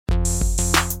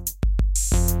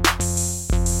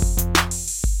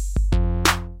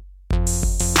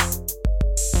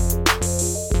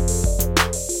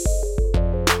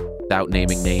without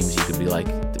naming names, you could be like,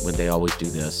 when they always do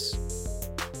this.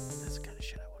 That's the kind of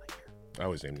shit I want to hear. I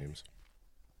always name names.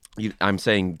 I'm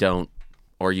saying don't,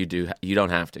 or you do. You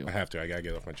don't have to. I have to. I gotta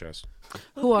get it off my chest.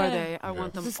 Who are they? I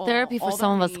want them. This is all, therapy for all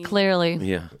some of us, clearly.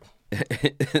 Yeah.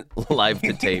 Live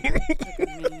to tape.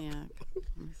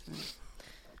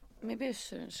 Maybe I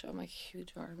shouldn't show my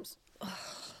huge arms.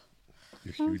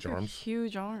 Your huge arms.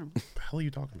 Huge arms. What the hell are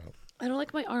you talking about? I don't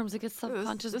like my arms. I get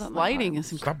self-conscious This about my lighting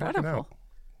arms. is Stop working incredible. out.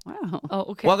 Wow. Oh,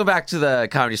 okay. Welcome back to the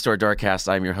Comedy Store Doorcast.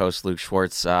 I'm your host, Luke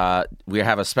Schwartz. We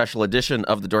have a special edition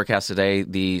of the Doorcast today,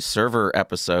 the server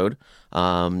episode.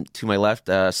 To my left,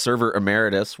 server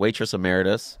emeritus, waitress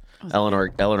emeritus,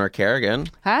 Eleanor Kerrigan.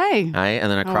 Hi. Hi,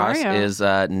 and then across is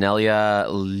Nelya.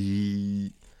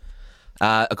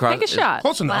 Across Take a shot.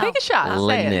 Close enough. Take a shot. Say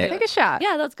Linnik. it. Take a shot.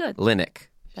 Yeah, that's good. Linnik.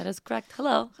 That is correct.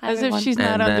 Hello. Hi, As everyone. if she's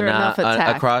not And under then, enough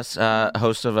attack. across,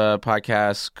 host of a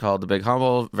podcast called The Big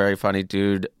Humble, very funny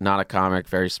dude, not a comic,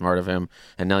 very smart of him.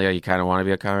 And Nelya, you kind of want to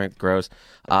be a comic, gross.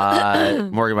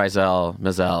 Morgan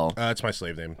Mizell. It's my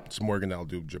slave name. It's Morgan and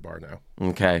Nelya now.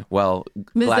 Okay, well,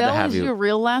 glad to Mizell have is you. your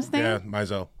real last name? Yeah,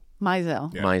 Mizell.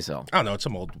 Mizell. Yeah. Mizell. I don't know. It's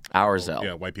some old. Our Zell.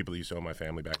 Yeah, white people that used to own my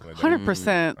family back in the day.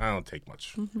 100%. I don't take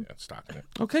much stock in it.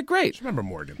 Okay, great. Just remember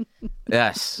Morgan.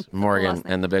 Yes, Morgan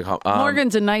and The Big Humble.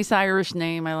 Morgan's a nice Irish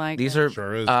name. I like These it. are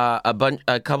Sure is.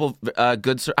 a couple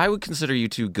good. I would consider you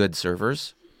two good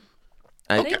servers.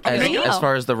 As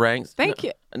far as the ranks. Thank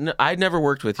you. No, I never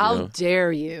worked with you. How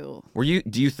dare you? Were you?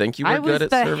 Do you think you were I was good at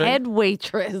the serving? head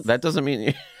waitress. That doesn't mean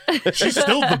you. She's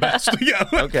still the best. Yeah.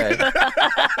 Okay.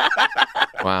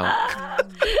 Wow.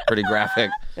 Pretty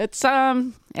graphic. It's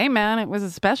hey man, it was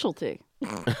a specialty.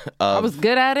 I was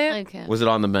good at it. Okay. Was it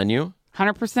on the menu?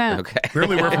 100%. Okay.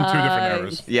 Clearly, we're from two different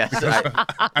eras. Yes.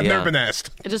 I've never been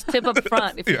asked. Just tip up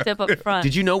front. If you tip up front.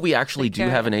 Did you know we actually do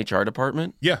have an HR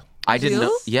department? Yeah. I didn't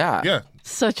know. Yeah. Yeah.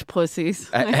 Such pussies.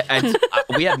 And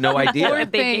we had no idea. Poor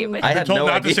They gave thing. it. I I'm had told no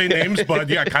not idea. to say names, but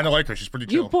yeah, I kind of like her. She's pretty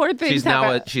chill. You poor things. She's have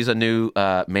now she's a new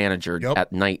manager Yep.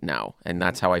 at night now, and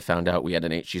that's how I found out we had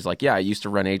an H. She's like, yeah, I used to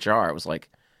run HR. I was like,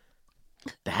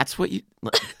 that's what you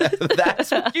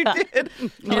that's what you did.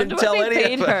 You didn't tell What they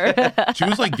any paid of us. her. She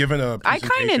was like giving a I kinda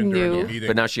presentation during knew. the meeting.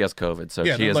 But now she has COVID, so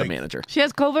Yeah, she is like- a manager. She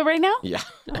has COVID right now? Yeah.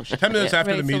 10 minutes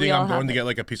after Right, the so we meeting, all I'm going have to it. get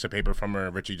like a piece of paper from her.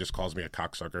 Richie just calls me a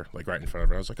cocksucker, like right in front of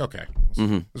her. I was like, okay,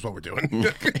 this is what we're doing.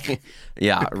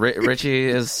 Yeah. Richie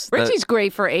is. Richie's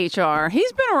great for HR.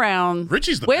 He's been around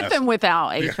Richie's the with best. and without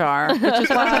HR, which is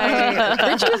why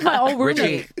Richie was my old roommate.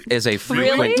 Richie is a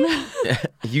frequent.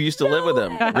 You used to live with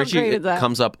him. How Richie great is that?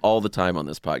 comes up all the time on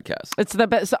this podcast. It's the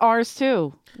best. Ours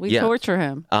too. We Yeah. torture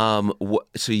him.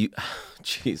 So you,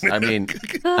 jeez, I mean,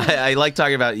 I like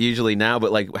talking about it usually now,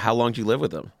 but like, how long do you live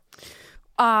with him?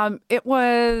 It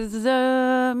was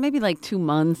maybe like 2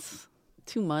 months.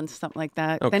 2 months, something like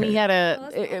that. Then Okay. he had that's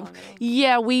not long at all.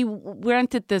 yeah, we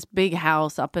rented this big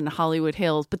house up in Hollywood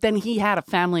Hills, but then he had a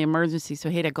family emergency, so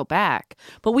he had to go back.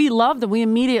 But we loved him. We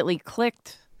immediately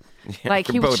clicked. Like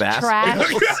for he was both ass. trash,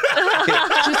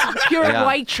 just pure Yeah.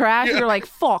 white trash. We were like,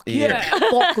 "Fuck yeah,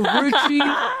 fuck Richie."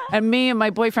 And me and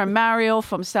my boyfriend Mario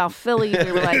from South Philly,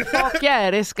 we were like, "Fuck yeah,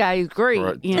 this guy's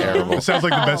great." You know? Terrible. It sounds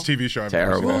like the best TV show I've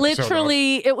ever Terrible. seen.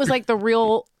 Literally, it was like the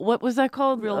real. What was that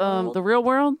called? Real World? The Real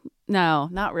World? No,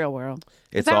 not Real World.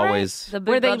 It's that right? always. The Big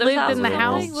Where they Brother's lived house in the or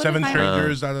house? something? What Seven is that?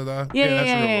 Strangers, da da da. Yeah, that's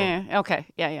the real world. yeah. Okay,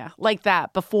 yeah, like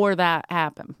that. Before that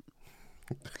happened,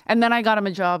 and then I got him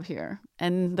a job here,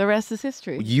 and the rest is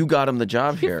history. You got him the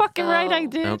job You're here. fucking right, I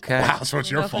did. Okay. Wow, so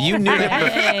it's your fault. You knew him.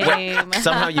 Name.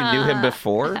 Somehow you knew him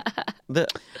before.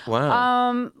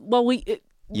 Wow. Well,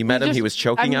 You met him. He just- was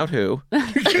choking out who?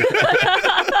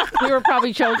 we were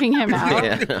probably choking him out.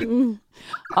 Yeah.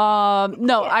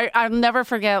 No, I'll never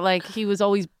forget. Like he was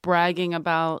always bragging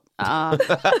about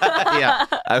Yeah.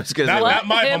 I was gonna say. Not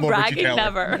my Him humble Richie bragging Taylor.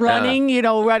 never. running. You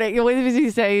know, running. What does he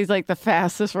say? He's like the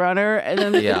fastest runner, and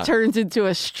then Yeah. it turns into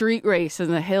a street race in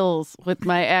the hills with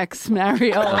my ex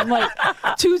Mario. I'm like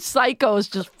two psychos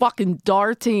just fucking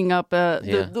darting up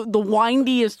the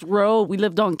windiest road. We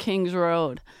lived on Kings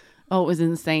Road. Oh, it was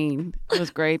insane. It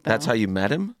was great. Though. That's how you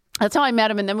met him? That's how I met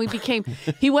him, and then we became.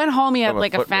 He went home. He had From a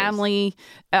like a foot race. family,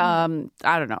 I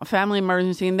don't know, a family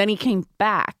emergency, and then he came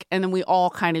back, and then we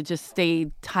all kind of just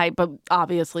stayed tight, but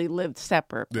obviously lived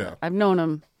separate. Yeah. I've known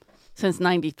him since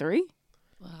 '93.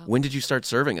 When did you start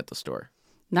serving at the store?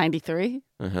 '93.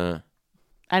 Uh-huh.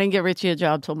 I didn't get Richie a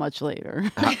job till much later.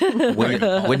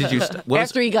 When did you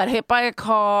After he got hit by a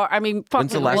car. I mean, fucking.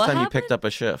 when's the last what time you happened? picked up a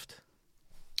shift?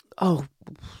 Oh,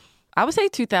 I would say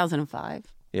 2005.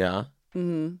 Yeah.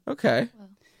 Mm-hmm. Okay.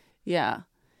 Yeah.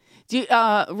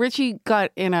 Richie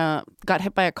got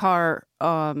hit by a car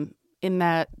in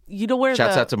that, you know where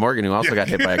Shouts out to Morgan, who also got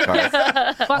hit by a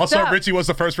car. Also, Richie was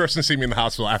the first person to see me in the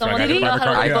hospital after I got hit by the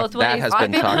car. That has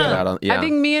been talked about. I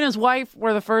think me and his wife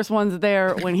were the first ones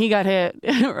there when he got hit,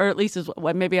 or at least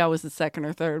maybe I was the second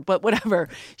or third, but whatever.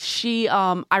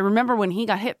 I remember when he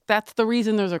got hit, that's the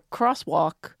reason there's a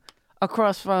crosswalk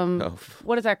across from,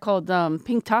 what is that called?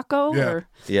 Pink Taco?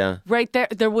 Yeah. Right there.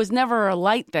 There was never a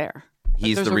light there.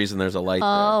 He's the reason there's a light there.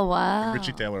 Oh, wow.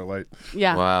 Richie Taylor light.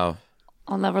 Yeah. Wow.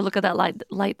 I'll never look at that light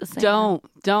the same.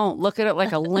 Don't look at it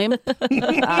like a limp.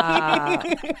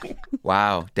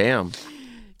 Wow. Damn.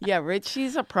 Yeah,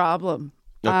 Richie's a problem.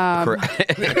 Here's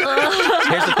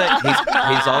the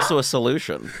thing. He's also a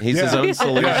solution. He's his own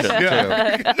solution too.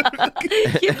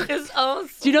 He's his own.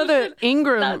 Do you know that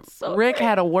Ingram, so Rick great.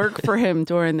 had to work for him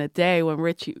during the day when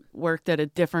Richie worked at a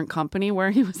different company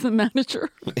where he was the manager?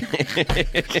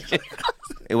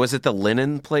 Was it the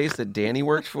linen place that Danny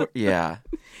worked for? Yeah.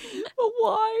 But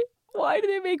why? Why did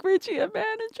they make Richie a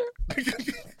manager?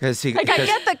 Because I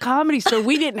get the Comedy Store.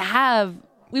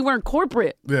 We weren't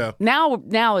corporate. Yeah. Now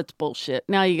it's bullshit.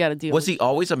 Now you got to deal. Was he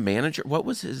always a manager? What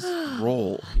was his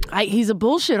role? He's a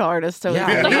bullshit artist. So Yeah,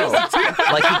 I know.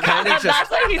 Like he kind of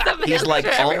just. He's like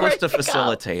almost a Everywhere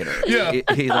facilitator. Yeah.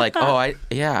 He's like,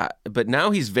 but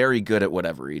now he's very good at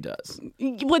whatever he does.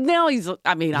 But now he's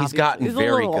gotten he's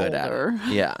very a little good older. at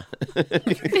it. Yeah.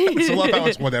 It's a lot how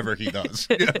it's whatever he does.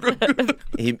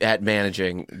 At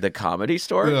managing the Comedy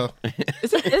Store. Yeah.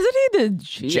 Isn't he the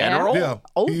GM? General? Yeah.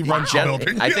 Oh, He runs the wow.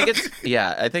 building. I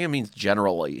think it means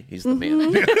generally he's the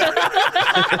manager.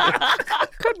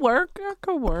 Could work.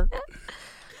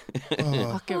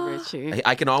 Fucking Richie.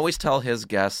 I can always tell his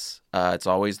guests. It's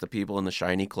always the people in the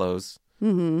shiny clothes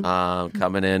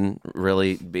coming in,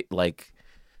 really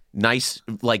nice,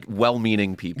 like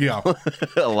well-meaning people. Yeah.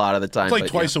 A lot of the time. It's like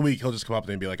twice a week, he'll just come up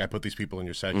and be like, I put these people in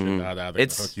your section. They're going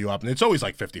to hook you up. And it's always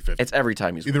like 50-50. It's every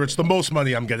time he's Either it's the most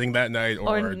money I'm getting that night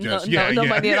Or just, no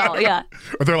money at all. Yeah.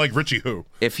 Or they're like, Richie who?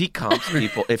 If he comps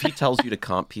people, if he tells you to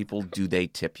comp people, do they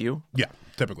tip you? Yeah,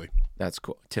 typically. That's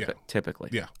cool. Typically.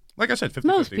 Yeah. Like I said, 50-50.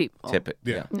 Most people.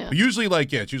 Yeah. Yeah. But usually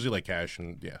it's usually like cash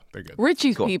and they're good.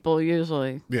 Richie's people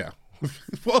usually. Yeah.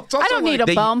 Well, it's also I don't need a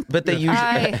bump. But they usually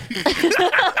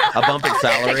a bump in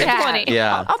salary. Cat.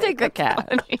 Yeah. I'll take the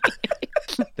cat.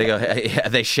 They go. Yeah,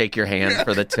 they shake your hand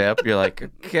for the tip. You're like,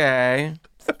 okay.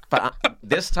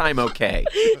 This time, okay,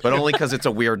 but only because it's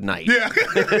a weird night. Yeah.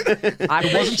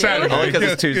 It wasn't Saturday. Only because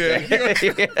it's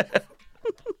Tuesday.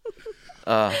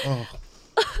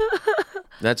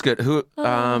 That's good.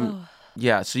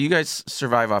 Yeah. So you guys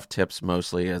survive off tips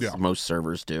mostly, as most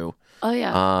servers do. Oh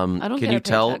yeah. I don't Can get you a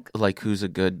tell paycheck. like who's a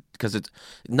good? Because it's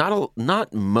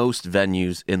not most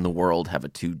venues in the world have a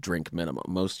 2-drink minimum.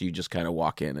 Most you just kind of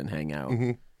walk in and hang out.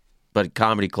 Mm-hmm. But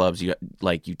comedy clubs, you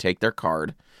take their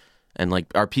card, and like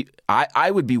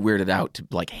I would be weirded out to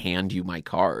like hand you my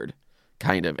card,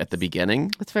 kind of at the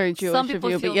beginning. It's very Jewish Some of people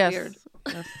you, feel but yes. weird.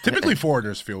 Typically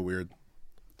foreigners feel weird.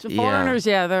 To foreigners,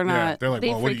 they're Yeah. not. They're like, They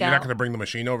well, freak you're not out. going to bring the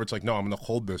machine over? It's like, no, I'm going to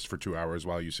hold this for 2 hours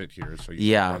while you sit here so you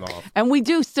Yeah. can run off. And we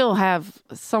do still have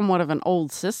somewhat of an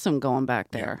old system going back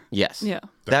there. Yes. Yeah.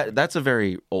 That's a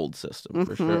very old system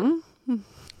for sure.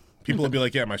 People would be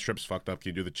like, yeah, my strip's fucked up. Can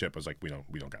you do the chip? I was like, we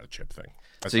don't got a chip thing.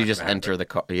 That's So you not just gonna enter the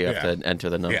car. You have to enter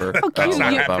the number. Yeah. How That's cute,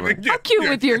 not you, happening. how cute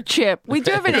with your chip. We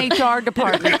do have an HR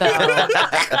department, though.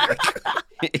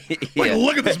 Like,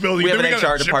 look at this building. We have You an think we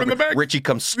got HR a chip in the department. back? Richie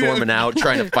comes storming out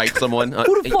trying to fight someone.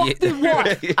 Who the fuck did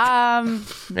what?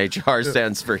 HR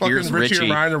stands for Fucking here's Richie Richie.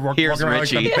 and Ryan are Here's walking around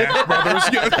like Richie. the Bash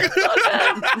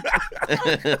Brothers.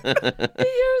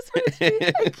 Here's Richie.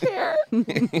 I care.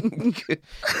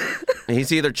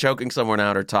 He's either choking someone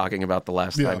out or talking about the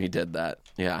last time he did that.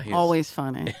 Yeah, he's Always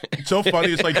funny. It's so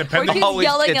funny. It's like depending. He's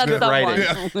yelling it's at good someone.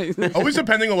 writing. Yeah. Always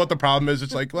depending on what the problem is.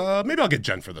 It's like, maybe I'll get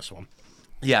Jen for this one.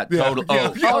 Yeah, totally.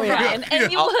 Yeah. Oh, Oh, Ryan.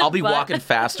 And you I'll would, be but- walking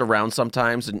fast around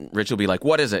sometimes, and Rich will be like,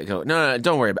 "What is it?" Go, no,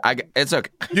 don't worry. It's okay.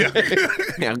 Yeah.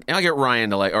 Yeah, I'll get Ryan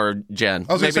to or Jen.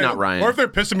 I was gonna Maybe say, not Ryan. Or if they're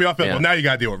pissing me off, Yeah. well, now you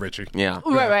got to deal with Richie. Yeah,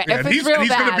 Right. Yeah, If and it's he's real going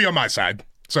bad. to be on my side.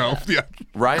 So, yeah.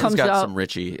 Ryan's Comes got up. some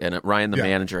Richie, and Ryan, the Yeah.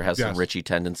 manager, has some Yes. Richie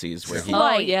tendencies where he.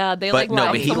 Oh yeah, they But like no,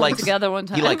 robbed but he someone likes together one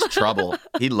time. He likes trouble.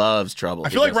 He loves trouble. I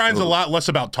feel like Ryan's a lot less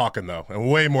about talking, though,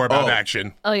 and way more about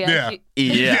action. Oh yeah.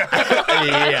 Yeah,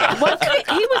 yeah.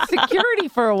 He was security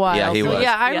for a while. Yeah, he so was.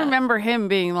 Yeah, I Yeah. remember him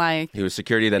being like, He was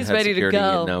security, then He's had ready to security,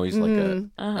 go. and now he's like a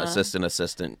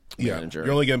assistant Yeah. manager.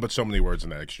 You're only getting but so many words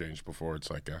in that exchange before it's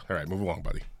like, all right, move along,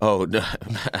 buddy. Oh, no.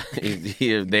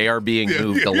 They are being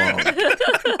moved along.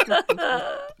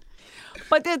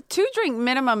 but the 2-drink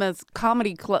minimum is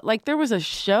comedy club. Like there was a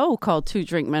show called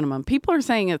 2-drink minimum. People are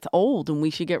saying it's old and we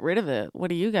should get rid of it. What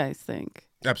do you guys think?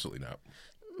 Absolutely not.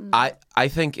 I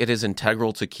think it is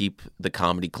integral to keep the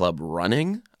comedy club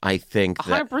running. I think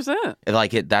that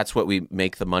 100%. that's what we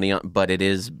make the money on, but it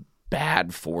is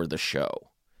bad for the show.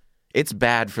 It's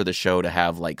bad for the show to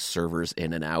have like servers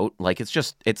in and out. Like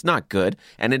it's not good,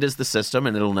 and it is the system,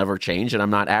 and it'll never change. And I'm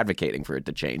not advocating for it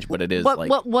to change, but it is.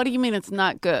 What do you mean it's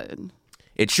not good?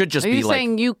 It should just Are be you like.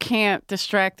 saying you can't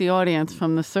distract the audience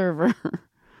from the server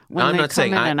when I'm they not come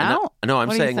saying in and out? No, I'm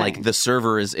What are you saying like the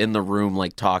server is in the room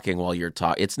like talking while you're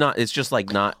talking. It's not. It's just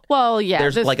like not. Well, yeah.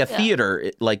 There's like a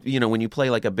theater, like when you play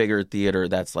like a bigger theater,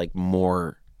 that's like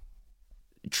more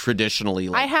traditionally.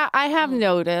 Like, I have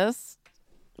noticed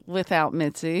without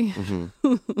Mitzi,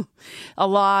 Mm-hmm. a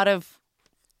lot of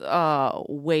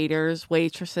waiters,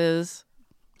 waitresses,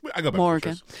 I go by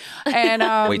Morgan, waitress.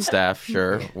 and wait staff,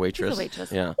 sure, waitress,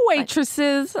 waitress. yeah.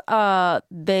 waitresses.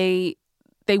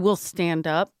 They will stand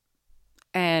up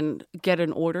and get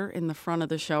an order in the front of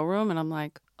the showroom, and I'm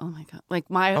like, oh my god, like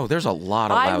There's a lot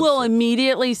of. I loud will stuff.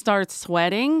 immediately start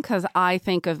sweating because I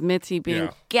think of Mitzi being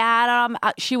get 'em.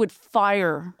 She would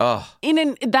fire Oh,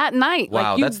 that night.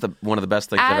 wow, like that's one of the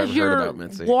best things I've as ever you're heard about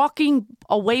Mitzi. walking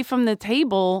away from the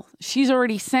table, she's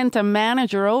already sent a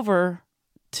manager over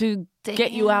to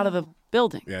get you out of the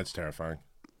building. Yeah, it's terrifying.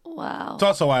 Wow. It's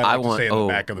also why I like to want. stay in the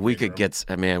back of the we meeting could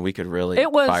room. get. We could really.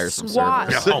 It was fire some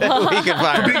Schwartz. servers. we could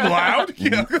fire Being loud?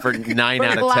 Yeah. for 9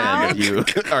 out of loud? 10 of you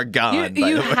are gone. by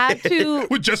You the way. had to.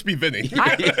 Would just be Vinny.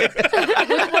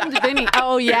 Which one's Vinny?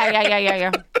 Oh yeah.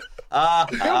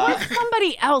 There was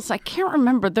somebody else. I can't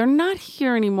remember. They're not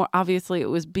here anymore. Obviously, it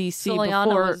was BC Soliana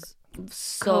before was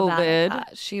so bad at COVID.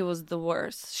 that. She was the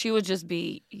worst. She would just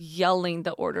be yelling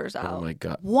the orders out. Oh my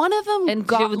god. One of them And she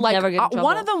got would like never get in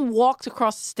one trouble. of them walked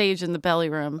across the stage in the belly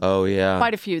room Oh yeah.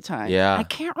 quite a few times. Yeah. I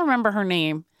can't remember her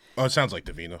name. Oh, it sounds like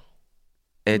Davina.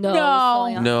 It, No, No.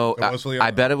 Soliana. No, It was Soliana?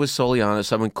 I bet it was Soliana,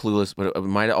 someone clueless, but it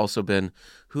might have also been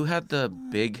who had the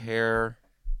big hair,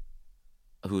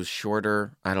 who's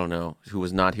shorter. I don't know, who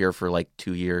was not here for like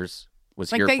 2 years,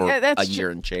 was Like here they- for that's a year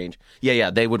and change.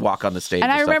 Yeah, they would walk on the stage.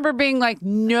 And I stuff. remember being like,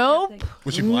 nope,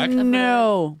 Was she black?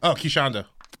 no. Oh, Kishonda.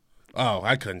 Oh,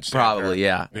 I couldn't stand Probably,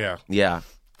 her. yeah. Yeah.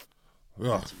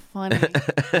 Ugh. Funny.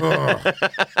 Ugh.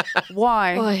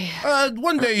 Why? Oy.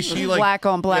 One day she like Black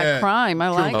on black yeah, crime. I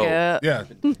like Oh. it. Yeah.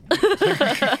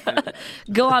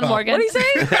 Go on, Morgan. What do you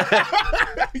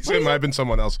say? He said it might have been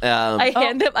someone else. I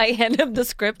hand him the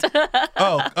script.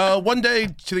 One day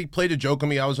she played a joke on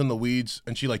me. I was in the weeds,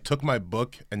 and she like took my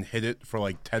book and hid it for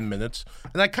like 10 minutes.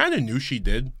 And I kind of knew she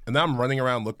did. And now I'm running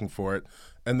around looking for it.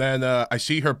 And then I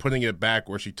see her putting it back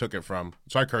where she took it from.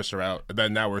 So I cursed her out. And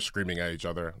then now we're screaming at each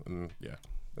other. And yeah,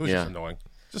 it was Yeah. just annoying.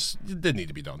 It didn't need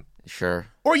to be done. Sure.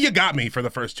 Or you got me for the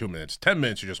first 2 minutes. 10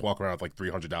 minutes, you just walk around with like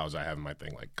 $300 I have in my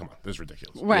thing. Like, come on, this is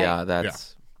ridiculous. Right. Yeah,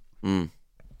 that's.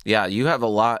 Yeah, you have a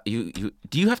lot. You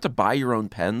do you have to buy your own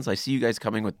pens? I see you guys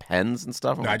coming with pens and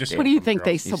stuff. I'm No, I like, just- damn. What do you think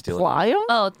they steal it. supply them?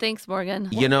 Oh, thanks, Morgan.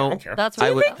 You I know, don't care. That's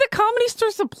I what would- The Comedy Store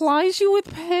supplies you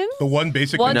with pens? The one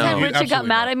basic One thing time you need? Richard got Absolutely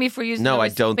mad not. at me for using No, the I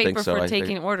receipt don't think paper so. for I think-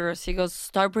 taking orders. He goes,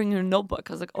 start bringing your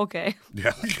notebook. I was like, okay.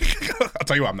 Yeah. I'll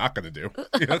tell you what I'm not going to do.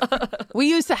 We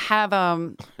used to have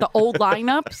the old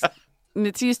lineups.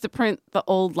 Mitzi used to print the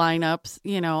old lineups,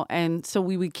 and so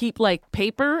we would keep like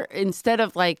paper instead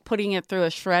of like putting it through a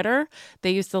shredder.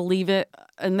 They used to leave it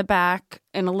in the back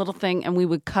in a little thing, and we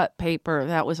would cut paper.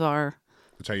 That was our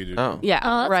That's how you do it. Oh. yeah,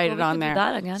 Oh, that's write cool. it We on could do there.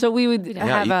 that again. So we would Yeah,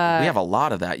 have we have a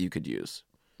lot of that you could use.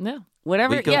 No.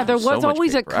 whatever. we go Yeah, there through so was much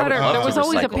always a paper. I would cutter. love There to was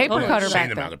always a recycle paper totally. cutter Insane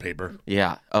back amount then. of paper.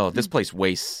 Yeah. Oh, this place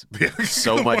wastes so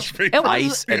So much much paper. It was-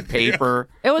 ice and paper.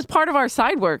 It was part of our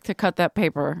side work to cut that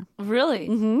paper. Really?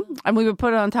 And we would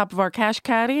put it on top of our cash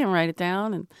caddy and write it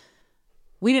down. And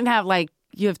we didn't have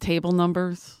you have table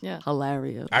numbers. Yeah.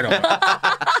 Hilarious. I don't know.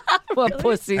 What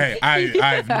pussy. Hey,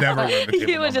 I've never learned the table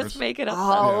He would numbers. just make it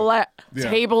up. Yeah.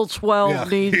 Table 12 Yeah.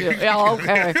 needs you. Yeah,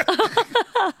 okay.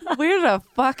 Where the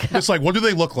fuck? It's like, what do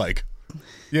they look like?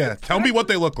 Yeah, tell me what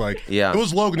they look like. Yeah. It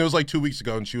was Logan. It was like 2 weeks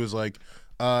ago, and she was like,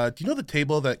 do you know the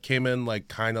table that came in like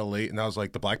kind of late? And I was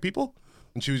like, the black people?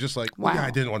 And she was just like, well, yeah, Wow.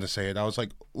 I didn't want to say it. I was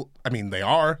like, well, I mean, they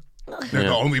are. They're the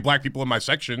only black people in my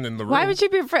section in the room. Why would you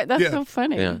be afraid? That's Yeah. so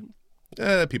funny.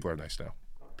 Yeah. People are nice now.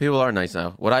 People are nice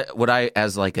now. What I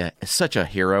as like such a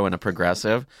hero and a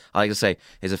progressive, I like to say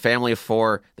is a family of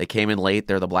 4. They came in late.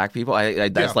 They're the black people. That's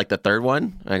Yeah. like the third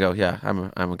one. I go, yeah,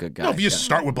 I'm a good guy. No, if you just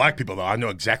start with black people, though, I know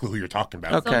exactly who you're talking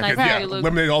about. Okay. So nice yeah, of you, Luke.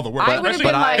 eliminate all the words. I would've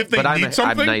Especially been like- if they but I'm need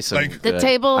something. nice and like, The good.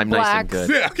 table of I'm nice and blacks.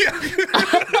 good.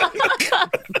 yeah.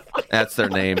 That's their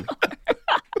name.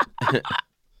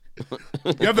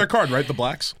 You have their card, right? The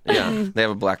blacks. Yeah, they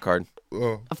have a black card.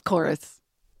 Of course.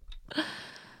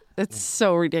 It's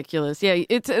so ridiculous. Yeah,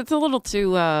 it's a little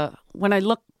too. When I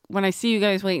look when I see you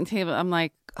guys waiting table, I'm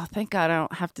like, oh, thank God I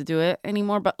don't have to do it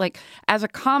anymore. But like as a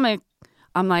comic,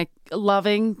 I'm like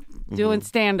loving doing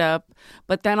stand up,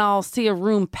 but then I'll see a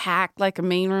room packed, like a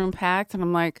main room packed, and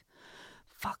I'm like,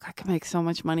 fuck, I can make so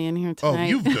much money in here tonight. Oh,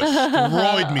 you've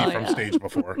destroyed me from stage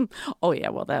before. Oh yeah,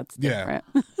 well that's different.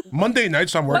 Monday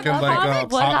nights I'm working What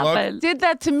potluck. happened? Did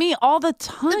that to me all the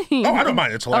time. Oh, I don't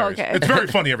mind. It's hilarious. Okay. It's very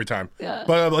funny every time. Yeah.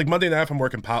 But like Monday night, if I'm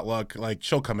working potluck, like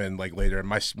she'll come in like later, and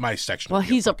my section. Well, will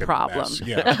be he's a fucking problem. mess.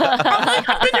 Yeah,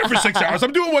 I've been here for 6 hours.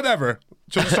 I'm doing whatever.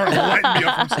 She'll just start lighting me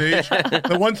up from stage.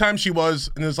 The one time she was,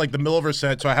 and it's like the middle of her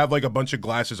set, so I have like a bunch of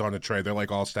glasses on a tray. They're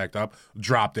like all stacked up.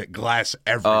 Dropped it, glass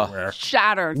everywhere.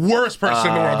 Shattered. Worst person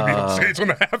in the world to be on stage when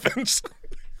that happens.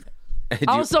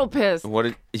 I was so pissed. What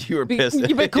did you were pissed?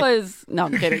 Because no,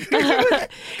 I'm kidding.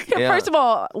 First of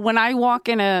all, when I walk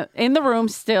in the room,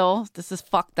 still this is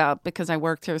fucked up because I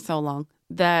worked here so long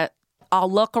that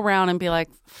I'll look around and be like,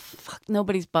 "Fuck,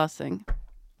 nobody's bussing."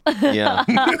 Yeah.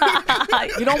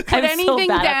 You don't put anything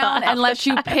down unless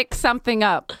you pick something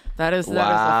up. That is a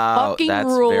fucking that's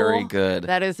rule. very good.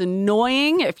 That is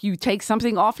annoying. If you take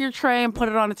something off your tray and put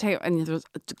it on a table and there's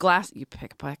a glass, you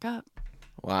pick it back up.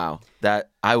 Wow.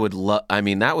 That I would love. I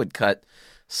mean, that would cut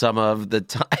some of the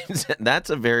times. That's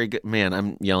a very good man.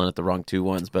 I'm yelling at the wrong two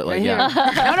ones, but like, yeah.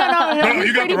 No. No,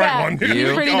 you got the right one. He's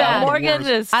You? pretty Oh, bad. Morgan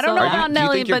is. I don't know so- how do you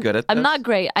Nelly, think you're but good at this? I'm not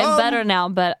great. I'm better now,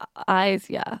 but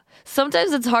yeah.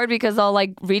 Sometimes it's hard because I'll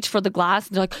like reach for the glass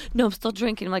and they're like, no, I'm still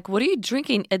drinking. I'm like, what are you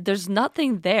drinking? There's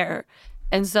nothing there.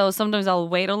 And so sometimes I'll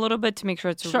wait a little bit to make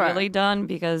sure it's really done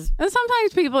because And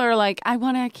sometimes people are like, I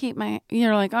want to keep my.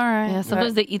 You're like, all right. yeah,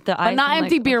 sometimes they eat the ice. but not I'm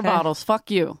empty like, beer okay. bottles. Fuck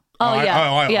you. Oh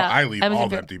yeah, yeah. I leave Empty all the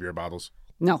beer- empty beer bottles.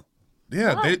 No.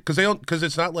 Yeah, because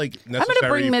it's not like necessary.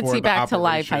 gonna bring Mitzi for the back to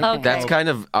life, I operation. think. That's kind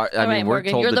of. I mean, right, we're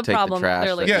Morgan, told you're to the take problem, the trash.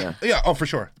 clearly. Yeah. Oh, for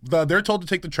sure. They're told to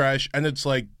take the trash, and it's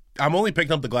like I'm only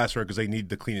picking up the glassware because they need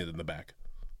to clean it in the back.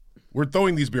 We're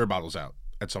throwing these beer bottles out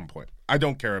at some point. I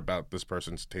don't care about this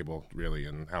person's table really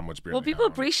and how much beer. Well, they people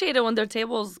have. appreciate it when their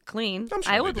table's clean. I'm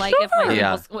sure I they would do. like if my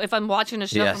Yeah. table's, if I'm watching a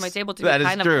show Yes. for my table to That be is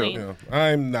kind true. of clean. Yeah,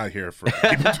 I'm not here for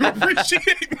people to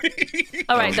appreciate me.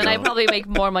 All right, then I probably make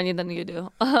more money than you do.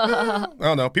 I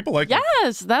don't know. People like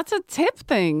Yes, that's a tip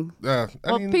thing. me. I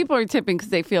Well, mean, people are tipping because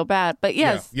they feel bad. But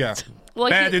yes, Yeah. Well,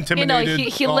 Bad, he, intimidated.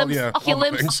 he all- limps. yeah, he all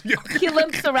the limps. things. He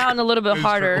limps around a little bit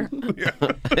harder.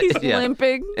 he's Yeah.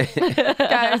 limping.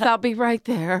 Guys, I'll be right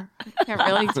there. I can't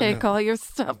really take all your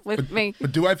stuff with me.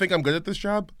 But do I think I'm good at this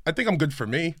job? I think I'm good for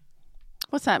me.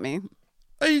 What's that mean?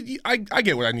 I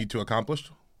get what I need to accomplish.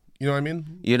 You know what I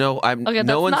mean? You know, I'm. Okay, no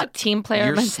that's one's, not team player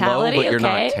you're mentality. Slow, but you're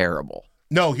okay, not terrible.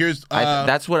 No, here's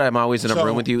That's what I'm always in a so-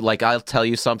 room with you. Like I'll tell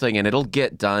you something, and it'll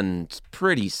get done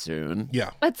pretty soon. yeah.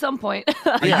 at some point.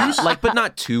 Yeah, like but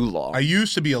not too long. I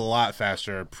used to be a lot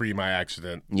faster pre my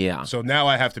accident. Yeah. So now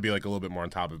I have to be like a little bit more on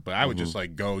top of it. But I would just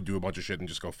like go do a bunch of shit and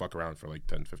just go fuck around for like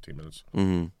 10, 15 minutes.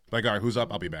 Mm-hmm. Like, all right, who's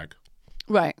up? I'll be back.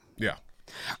 Right. Yeah.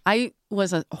 I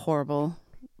was a horrible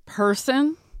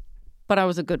person, but I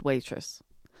was a good waitress.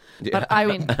 But I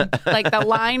mean, like the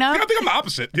lineup, I think I'm the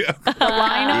opposite. Yeah. the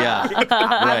lineup. Yeah,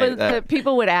 I right. was,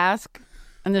 people would ask,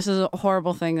 and this is a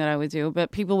horrible thing that I would do,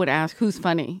 but people would ask who's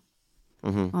funny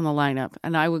on the lineup,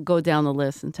 and I would go down the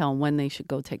list and tell them when they should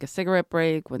go take a cigarette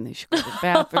break, when they should go to the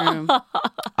bathroom.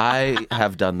 I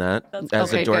have done that as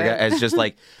okay, a door guy. good. As just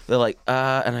like they're like,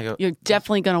 and I go, You're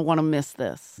definitely gonna want to miss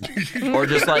this. or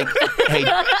just like, hey,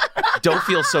 don't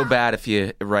feel so bad if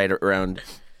you right around.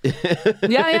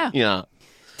 Yeah. Yeah,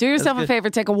 Do yourself a favor,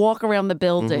 take a walk around the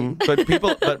building. but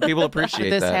people appreciate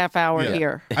This that. half hour Yeah.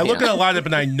 here. I look at a lineup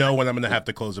and I know when I'm going to have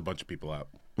to close a bunch of people out.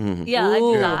 yeah, I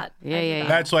do that. Yeah.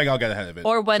 That's like I'll get ahead of it.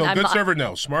 Or when so I'm good not- server,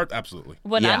 no. Smart, absolutely.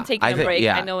 When Yeah, I'm taking I a think- break,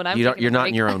 yeah. I know when I'm You don't, taking you're a not break.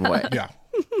 in your own way. Yeah.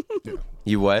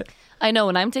 You what? I know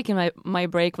when I'm taking my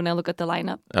break when I look at the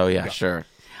lineup. Oh yeah, sure.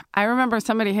 I remember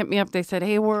somebody hit me up. They said,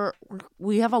 "Hey,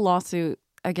 we have a lawsuit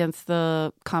against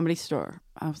the Comedy Store."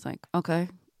 I was like, "Okay."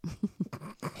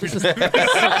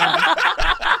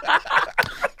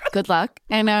 Good luck.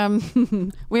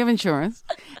 And we have insurance.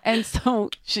 And so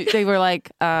they were like,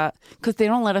 because they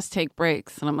don't let us take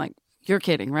breaks. And I'm like, you're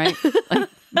kidding, right? Like,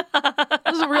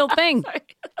 this is a real thing.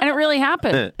 And it really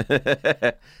happened.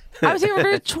 I was here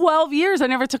for 12 years. I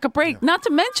never took a break. Not to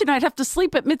mention, I'd have to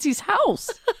sleep at Mitzi's house.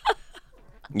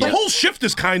 The whole shift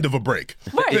is kind of a break.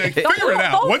 Right. Like, figure it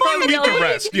out. One day a week to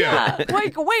rest. Yeah.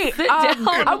 Wait. down.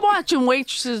 I'm watching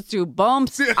waitresses do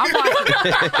bumps. I'm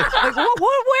watching. Like,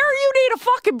 where you need a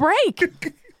fucking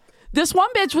break? This one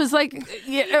bitch was like,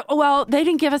 yeah, well, they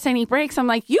didn't give us any breaks. I'm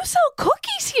like, you sell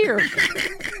cookies here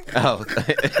Oh,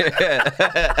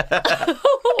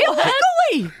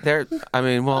 illegally. they're. I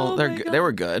mean, well, Oh they're my good. God. They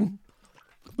were good.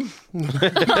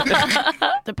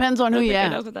 Depends on who you I'll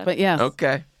ask. go with that. But yeah.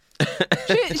 Okay.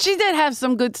 She did have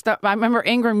some good stuff. I remember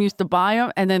Ingram used to buy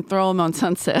them and then throw them on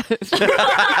Sunset.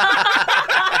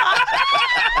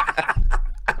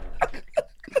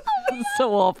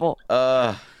 So awful.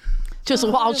 Just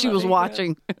while she was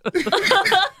watching.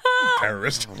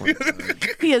 Terrorist.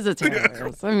 He is a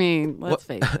terrorist. I mean, let's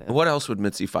face it. What else would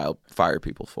Mitzi fire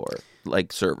people for?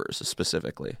 Like servers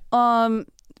specifically?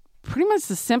 Pretty much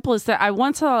the simplest that I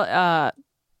once saw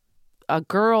a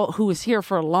girl who was here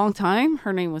for a long time.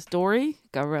 Her name was Dory.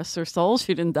 God rest her soul.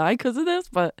 She didn't die because of this,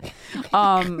 but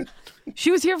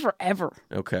she was here forever.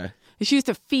 Okay. She used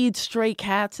to feed stray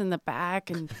cats in the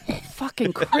back and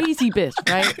fucking crazy bitch,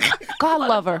 right? God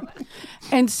love her.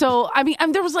 And so, I mean,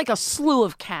 there was like a slew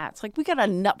of cats. Like we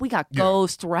got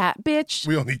ghost, rat, bitch.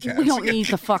 We don't need cats. We don't need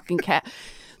the fucking cat.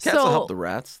 Cats will help the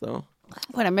rats, though.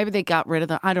 Whatever, maybe they got rid of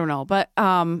them. I don't know. But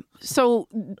so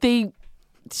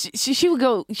she would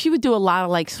go. She would do a lot of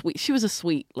like sweet. She was a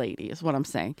sweet lady, is what I'm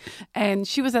saying. And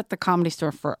she was at the Comedy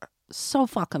Store for so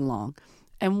fucking long.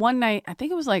 And one night, I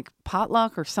think it was like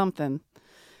potluck or something,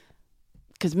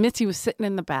 because Mitzi was sitting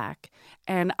in the back.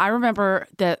 And I remember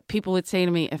that people would say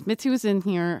to me, if Mitzi was in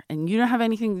here and you don't have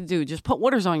anything to do, just put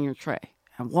waters on your tray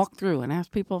and walk through and ask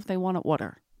people if they wanted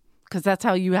water. Because that's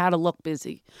how you had to look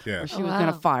busy. Yeah. Or she was going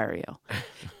to fire you.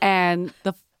 And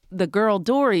the girl,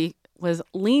 Dory, was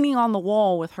leaning on the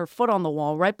wall with her foot on the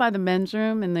wall right by the men's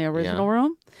room in the original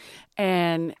room.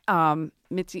 And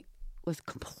Mitzi was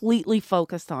completely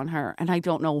focused on her. And I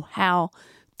don't know how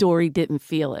Dory didn't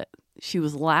feel it. She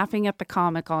was laughing at the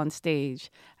comic on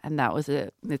stage, and that was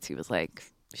it. Mitzi was like,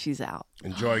 she's out.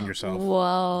 Enjoying yourself.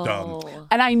 Whoa. Dumb.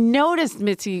 And I noticed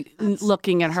Mitzi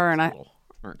looking at her, and I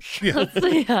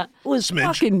Yeah. was Smidge.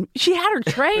 fucking, she had her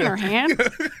tray in her hand.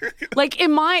 Like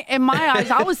in my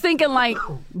eyes, I was thinking like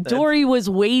Dory was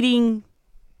waiting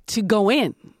to go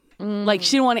in. Like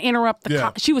she didn't want to interrupt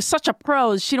the she was such a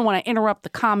pro, she didn't want to interrupt the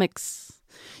comics.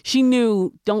 She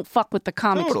knew don't fuck with the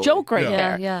comics joke right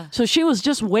there. Yeah. So she was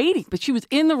just waiting, but she was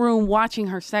in the room watching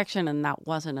her section, and that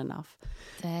wasn't enough.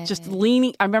 Dang. Just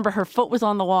leaning. I remember her foot was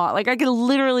on the wall. Like I could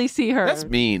literally see her. That's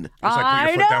mean. It's like,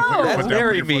 put your foot down, put your That's foot down,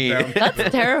 very put your foot mean. down.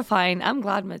 That's terrifying. I'm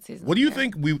glad Mitzi's. What do you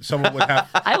think someone would have?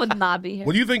 I would not be here.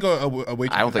 What do you think a waitress I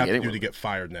don't would think have to do anyone- to get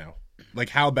fired now? Like,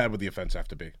 how bad would the offense have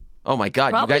to be? Oh my God,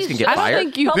 Probably you guys can get I don't fired?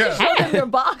 think you. Probably Yeah. show them your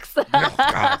box.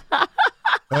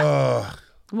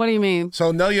 What do you mean?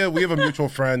 So Nelya, we have a mutual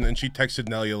friend, and she texted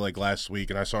Nelya like last week,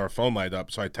 and I saw her phone light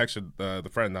up. So I texted the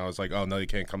friend, and I was like, "Oh, Nelya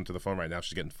can't come to the phone right now.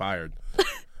 She's getting fired."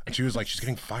 And she was like, "She's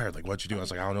getting fired. Like, what'd you do?" I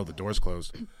was like, "I don't know. The door's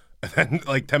closed." And then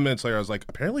like 10 minutes later, I was like,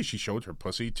 "Apparently, she showed her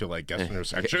pussy to like guests in her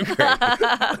section."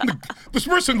 This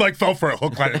person like fell for a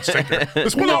hook, line, and sinker.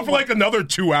 This went on for like another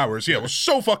 2 hours. Yeah, it was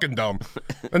so fucking dumb.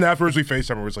 And afterwards, we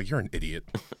FaceTime her. It was like, "You're an idiot.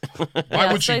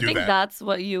 Why would she so I do think that?" that's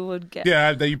what you would get.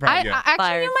 Yeah, that you probably Actually,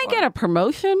 Fired you might for get a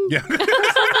promotion. yeah.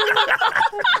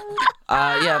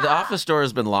 Yeah, the office door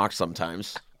has been locked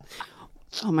sometimes.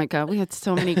 Oh my God, we had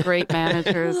so many great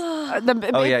managers.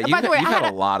 Oh yeah, by the way, you've I had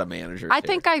had a lot of managers. I here.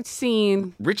 think I'd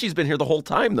seen Richie's been here the whole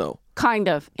time though. kind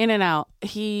of in and out.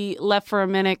 He left for a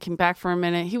minute, came back for a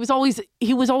minute. He was always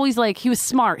like he was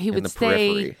smart. He would the stay.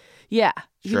 periphery. Yeah,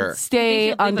 he Sure. would stay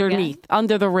You think he'll leave underneath,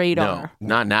 under the No, radar.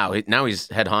 not now. Now he's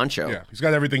head honcho. Yeah, he's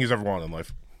got everything he's ever wanted in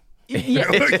life. Yeah,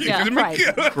 Like, yeah, you right.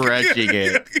 Crushing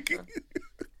it.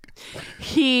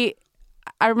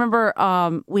 I remember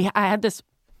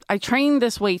I trained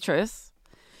this waitress.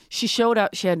 She showed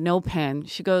up, she had no pen.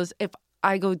 She goes, if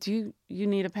I go, do you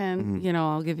need a pen? Mm-hmm. You know,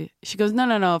 I'll give you. She goes,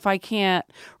 no. If I can't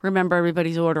remember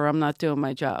everybody's order, I'm not doing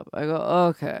my job. I go,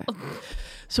 okay.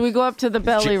 So we go up to the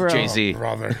belly room. Jay-Z.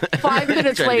 Brother. 5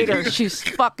 minutes Trying to later, she's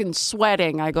fucking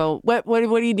sweating. I go, what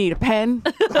do you need? A pen?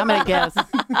 I'm going to guess.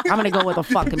 I'm going to go with a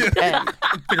fucking pen.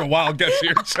 Take a wild guess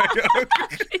here.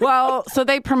 Well, so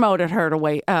they promoted her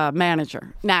to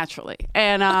manager, naturally.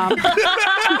 And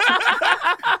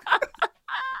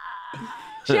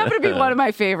she happened to be one of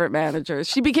my favorite managers.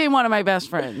 She became one of my best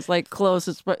friends, like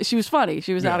closest. She was funny.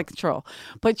 She was out of control.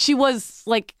 But she was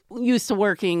like used to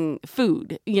working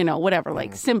food, whatever,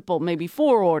 like simple, maybe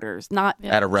 4 orders, not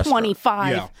At a restaurant.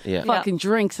 25 Yeah. fucking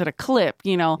drinks at a clip,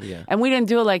 Yeah. And we didn't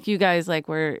do it like you guys, like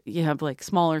where you have like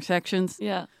smaller sections.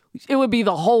 Yeah. It would be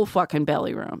the whole fucking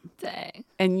belly room. Dang.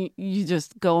 And you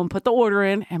just go and put the order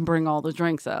in and bring all the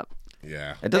drinks up.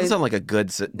 Yeah. It doesn't sound like a good.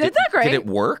 Did that great? Did it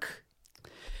work?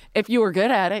 If you were good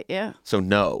at it, yeah. So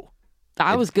no,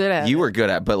 I was good at it. you were good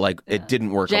at, it, but like it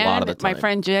didn't work a lot of the time. My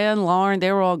friend Jan, Lauren, they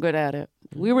were all good at it.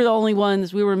 We were the only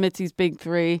ones. We were Mitzi's big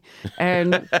 3.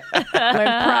 And when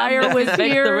Pryor was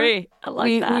Big here, 3. I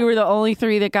like that. we were the only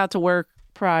 3 that got to work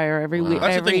crier every week,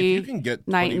 That's the thing. If you every can get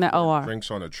night in the 24 OR. drinks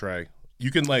on a tray,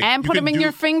 you can like And you put can them in do-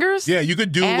 your fingers? Yeah, you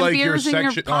could do And like your beers in your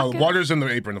section. pocket? Water's in the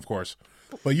apron, of course.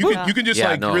 But you can just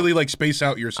really like space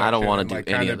out your section. I don't wanna and, do like,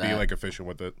 any kinda of be that. like efficient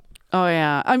with it. Oh,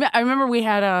 yeah. I remember we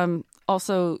had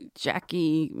also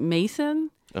Jackie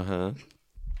Mason. Uh-huh.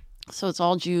 So it's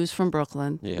all Jews from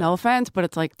Brooklyn. Yeah. No offense, but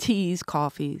it's like teas,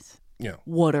 coffees, Yeah.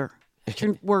 water. It's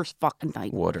your worst fucking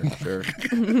night. Water, sure.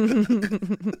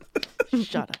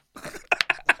 Shut up.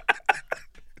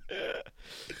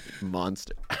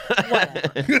 Monster.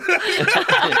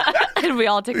 And we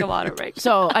all take a water break.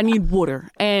 So I need water,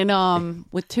 and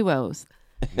with 2 O's.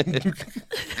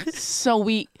 So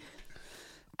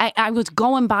I was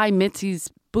going by Mitzi's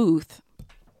booth,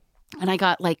 and I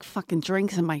got like fucking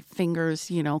drinks in my fingers,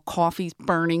 coffee's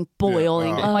burning,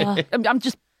 boiling. And, like, I'm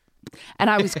just, and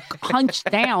I was hunched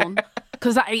down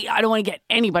because I don't want to get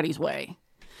anybody's way.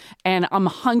 And I'm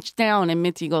hunched down, and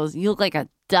Mitzi goes, "You look like a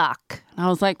duck." And I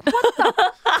was like, "What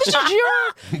the? This is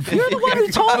you're the one who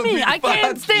told me I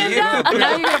can't stand up. And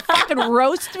now you're gonna fucking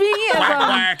roast me?"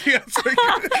 Whack. Yeah, it's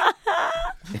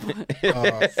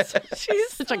like-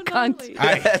 She's such a cunt.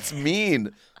 That's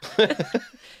mean.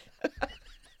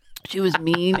 She was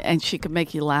mean, and she could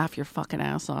make you laugh your fucking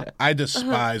ass off. I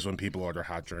despise when people order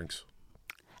hot drinks.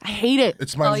 I hate it.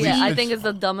 It's my Oh least. yeah, I think it's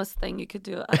the dumbest thing you could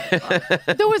do.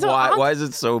 There was Why is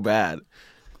it so bad?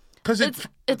 because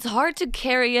It's hard to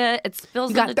carry it. It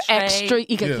spills you on got the the tray. extra.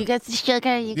 You got Yeah. you got the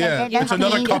sugar. You yeah, got the it's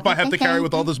another honey. cup I have to carry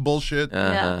with all this bullshit.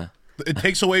 Yeah. It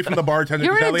takes away from the bartender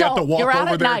You're because an now they have to adult. walk You're out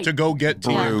over at there night. to go get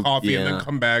tea Brew, and coffee and yeah. then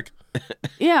come back.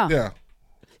 Yeah. Yeah.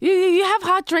 You have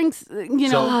hot drinks.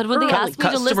 God, when they early. ask me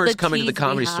to list Customers the coming to the teas we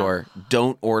comedy have. store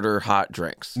don't order hot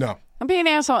drinks. No. I'm being an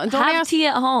asshole. And don't Have ask. tea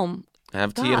at home.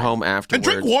 Have tea at home And afterwards.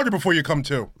 drink water before you come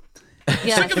too.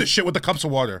 Yeah. Sick of this shit with the cups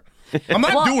of water. I'm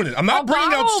not doing it. I'm not a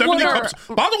bringing out bottle of 70 water cups.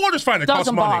 Bottled water's fine. It costs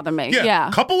doesn't money. bother me. Yeah.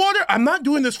 Cup of water, I'm not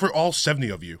doing this for all 70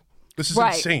 of you. This is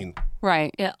Right. insane.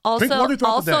 Right. Yeah. Drink water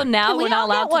throughout the day. Now Can we we're not all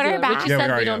get allowed to water do it. back? Richie Yeah, said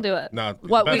we are, we don't do it. No.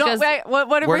 What we Because- don't. Wait,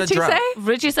 what did Where to Richie drop? say?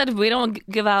 Richie said we don't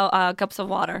give out cups of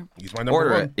water. He's my number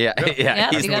Order one. it. Yeah, yeah. Yeah,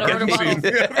 he's you the gotta one. order Getting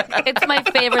bottles. seen. It's my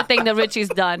favorite thing that Richie's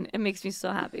done. It makes me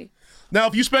so happy. Now,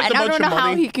 if you spend And a I bunch don't of know how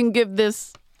money, he can give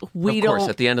this. We Of course, don't.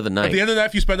 at the end of the night. at the end of that,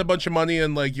 if you spend a bunch of money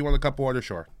and like you want a cup of water,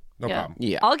 sure, no Yeah. problem.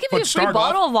 Yeah. I'll give But you a free start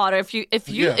bottle off- of water if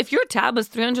Yeah. your tab is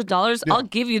 $300. Yeah. I'll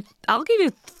give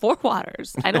you 4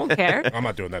 waters. I don't care. I'm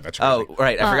not doing that. That's crazy. Oh,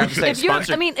 right. I forgot to say. If you're,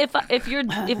 Sponsored, I mean, if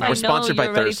I know sponsored by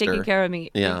you're already Thirster. taking care of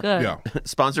me, Yeah. you're good. yeah.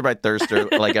 sponsored by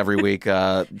Thirster, like every week.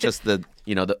 Just the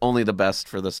only the best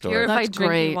for the store. Purified That's drinking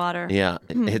great. water. Yeah,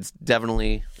 it's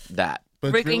definitely that. But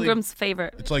it's Rick really- Ingram's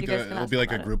favorite. It's like You guys can it'll ask be like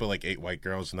a about it. group of like 8 white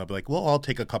girls, and they'll be like, "Well, I'll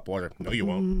take a cup of water." No, you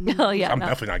won't. Oh yeah, I'm no.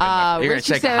 definitely not getting that. You're gonna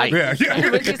Richie take a said- hike. Yeah, yeah.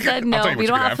 Richie said I'll no. tell you We what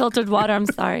don't you have filtered water. I'm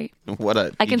sorry. What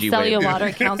a I can PG sell way. you water.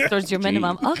 It counts towards your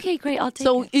minimum. Okay, great. I'll take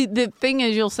So it. the thing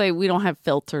is, you'll say we don't have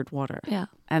filtered water. Yeah.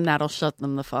 And that'll shut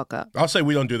them the fuck up. I'll say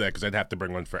we don't do that because I'd have to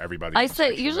bring one for everybody. I in the say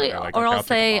section. usually, They're like, or "Okay, I'll take a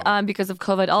say bottle." because of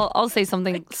COVID, I'll say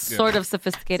something sort of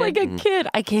sophisticated. Like a kid.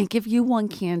 I can't give you one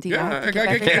candy. Yeah, have I to give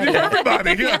get candy everybody. for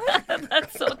everybody. Yeah.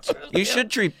 That's so true. You should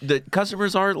treat the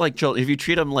customers are like children. If you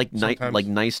treat them like Sometimes.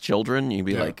 nice children, you'd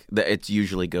be Yeah. like, it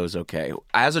usually goes okay.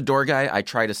 As a door guy, I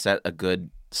try to set a good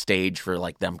stage for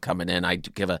like them coming in. I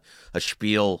give a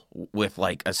spiel with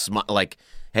like a smile, like,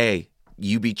 hey,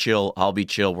 you be chill, I'll be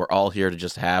chill. We're all here to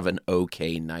just have an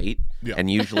okay night. Yeah. And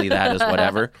usually that is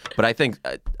whatever. But I think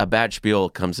a bad spiel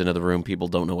comes into the room. People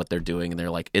don't know what they're doing. And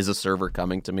they're like, is a server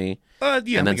coming to me? Yeah, and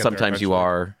we then get there sometimes you eventually.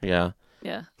 are. Yeah.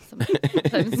 Yeah.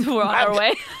 Sometimes we're on our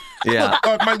way. Yeah.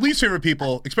 My least favorite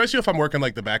people, especially if I'm working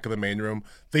like the back of the main room,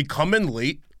 they come in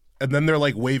late and then they're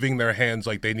like waving their hands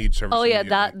like they need service. Oh, yeah,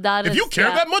 immediately. that If is- you care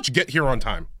yeah. that much, get here on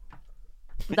time.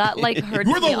 That like hurts.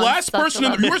 You were the me on last such a person.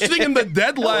 level. You were sitting in the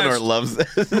dead Eleanor last. loves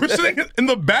this. We're sitting in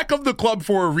the back of the club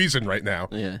for a reason right now.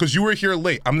 Yeah. Because you were here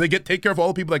late. I'm gonna take care of all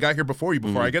the people that got here before you.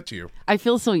 Before I get to you. I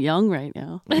feel so young right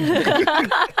now.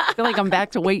 I feel like I'm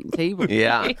back to waiting tables.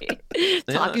 Yeah.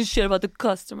 Talking shit about the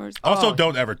customers. Also,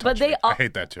 don't ever touch But they me. I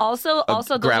hate that too. Also, those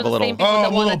grab are a the little- same people Oh, a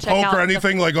that want little to check poke out or the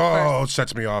anything like, oh, it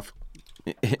sets me off.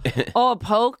 Oh, a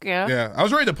poke, yeah. Yeah, I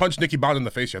was ready to punch Nikki Bond in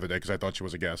the face the other day because I thought she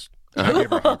was a guest. I gave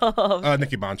her a hug.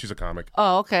 Nikki Bond, she's a comic.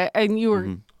 Oh, okay. And you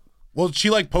were. Well,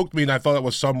 she like poked me, and I thought it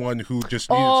was someone who just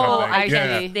needed Oh, something. I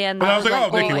yeah. see. Then But I was like,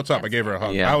 oh, Nikki, I what's up? I can't gave her a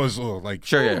hug. Yeah. I was like,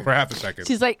 Sure, yeah. for half a second.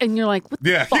 She's like, and you're like, what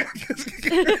Yeah.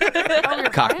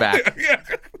 Cock back.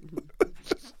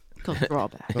 the throw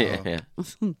back? Yeah.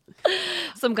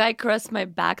 Some guy caressed my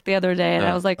back the other day, and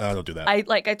I was like, don't do that. I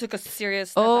took a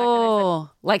serious step back and I Oh,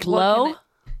 like said, "What low? can I-"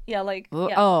 Yeah, like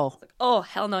yeah. Oh, Oh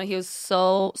hell no! He was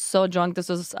so drunk. This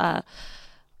was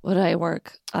what did I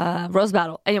work? Rose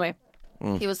Battle. Anyway,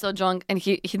 he was so drunk and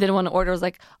he didn't want to order. I was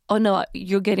like, oh no,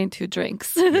 you're getting 2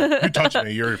 drinks. You touch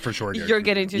me, you're for sure. You're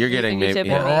getting 2 You're drinks. getting and you maybe- tip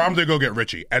yeah. me. Or I'm gonna go get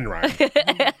Richie and Ryan.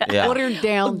 Yeah. Watered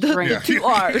down drink. 2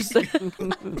 R's.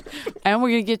 And we're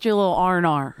going to get you a little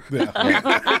R&R.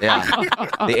 Yeah.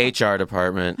 The HR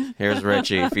department. Here's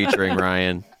Richie featuring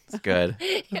Ryan. It's good.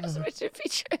 Here's Richard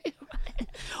featuring.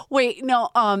 Wait, no.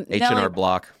 H&R Nelly,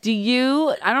 Block. do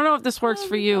you, I don't know if this works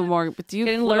for you, Morgan, but do you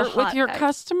Getting a little flirt with hot, your actually.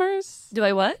 customers? Do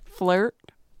I what? Flirt?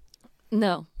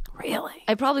 No. Really?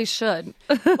 I probably should.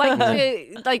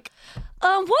 Like,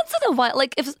 Once in a while,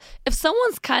 like if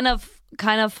someone's kind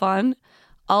of fun,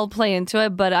 I'll play into it,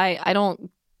 but I don't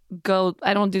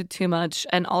do too much.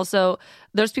 And also,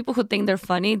 there's people who think they're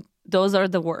funny. Those are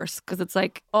the worst because it's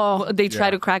like, they try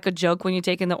to crack a joke when you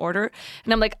take in the order.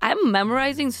 And I'm like, I'm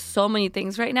memorizing so many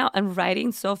things right now and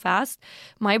writing so fast.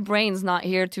 My brain's not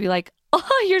here to be like,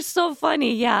 oh, you're so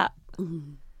funny. Yeah.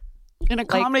 in a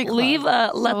comedy club. Leave,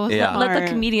 let the hard.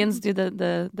 comedians do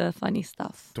the funny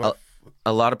stuff.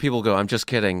 A lot of people go, I'm just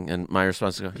kidding. And my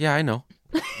response is, yeah, I know.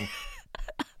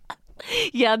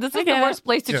 Yeah, this is the worst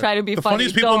place to try to be the funny.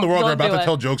 funniest people in the world are Don't about do to it.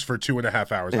 tell jokes for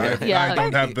 2.5 hours. Yeah. I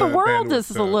don't have the world bandwidth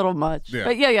is a little much. Yeah.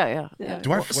 But yeah.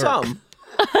 Do I flirt? Some.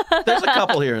 There's a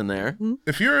couple here and there.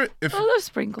 If Oh, there's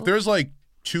sprinkles. there's like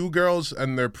 2 girls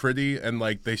and they're pretty and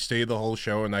like they stay the whole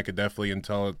show and I could definitely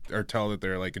tell that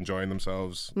they're like enjoying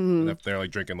themselves and if they're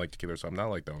like drinking like tequila or something, not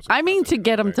like those. I mean to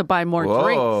get them to buy more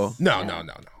drinks. No.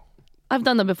 I've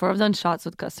done that before. I've done shots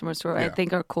with customers who I Yeah.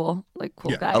 think are cool, like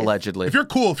cool Yeah. guys. Allegedly. If you're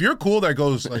cool, that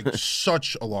goes like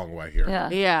such a long way here. Yeah.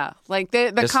 Yeah, like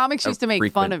the Just comics used to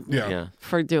make fun of me Yeah.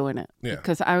 for doing it. Yeah.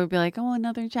 Because I would be like, oh,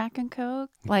 another Jack and Coke?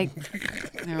 Like,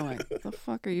 they're like, what the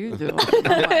fuck are you doing?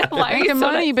 Why are you Making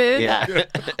so money, bitch. Yeah.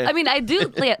 I mean, I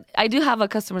do have a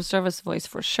customer service voice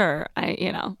for sure.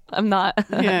 I'm not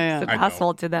Yeah. an I know.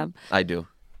 asshole to them. I do.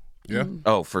 Yeah.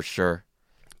 Oh, for sure.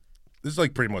 This is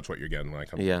like pretty much what you're getting when I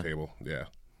come Yeah. to the table. Yeah.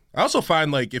 I also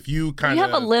find like if you kind You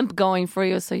of have a limp going for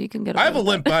you, so you can get. I have a away with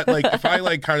limp, but like if I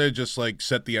like kind of just like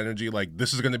set the energy, like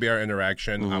this is going to be our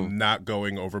interaction. I'm not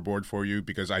going overboard for you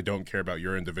because I don't care about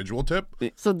your individual tip.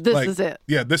 So this Like, is it.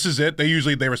 Yeah, this is it. They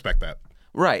respect that.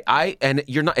 Right.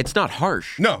 You're not, it's not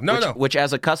harsh. No. Which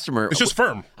as a customer, It's just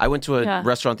firm. I went to a Yeah.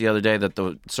 restaurant the other day that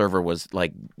the server was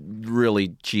like really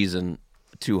cheesing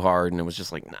too hard, and it was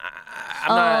just like, nah,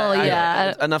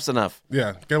 enough's enough.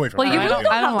 Yeah, get away from Well, it. you really don't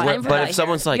have time for But that if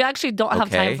someone's here. like, you actually don't have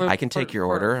okay, time for. I can take your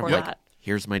order. I'm for like, that.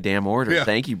 here's my damn order. Yeah.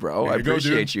 Thank you, bro. There I you go,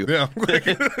 appreciate dude. you.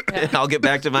 Yeah. I'll get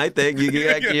back to my thing. You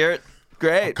get back to your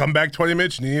great. Come back 20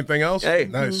 minutes. Need anything else? Hey.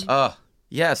 Nice.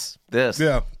 Yes, this.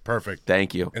 Yeah, perfect.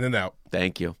 Thank you. In and out.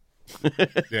 Thank you.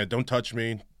 Yeah, don't touch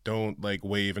me. Don't like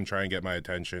wave and try and get my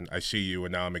attention. I see you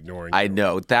and now I'm ignoring you. I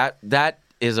know that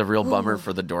is a real bummer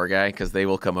for the door guy because they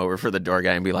will come over for the door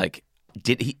guy and be like,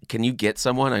 can you get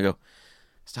someone? I go,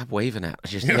 stop waving at.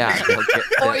 Just Or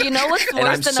you know what's and I'm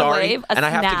worse than sorry, a wave? A and I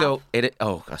have snap. to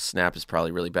go. A snap is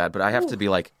probably really bad, but I have to be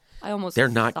like, I almost. they're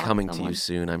not stalked coming to someone. you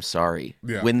soon. I'm sorry.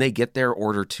 Yeah. When they get there,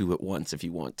 order 2 at once if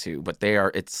you want to, but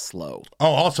it's slow.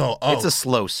 Also, It's a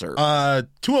slow serve.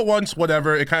 2 at once,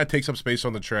 whatever. It kind of takes up space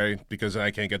on the tray because then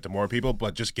I can't get to more people.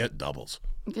 But just get doubles.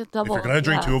 Get double. If you're gonna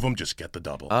drink yeah. 2 of them, just get the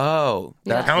double. Oh,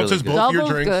 that's Counts really as good. both your Double's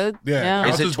drinks. good. Yeah.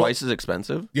 counts Is it as twice as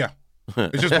expensive? Yeah,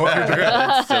 it's just both your drinks.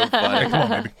 That's so funny.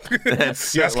 Come on, baby.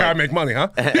 That's Yes, gotta make money, huh?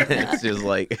 it's just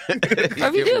like Or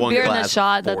if you do a beer in a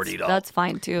shot, $40. that's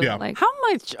fine too. Yeah. Like How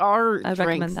much are I'd drinks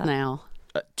recommend that. now?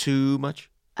 Too much.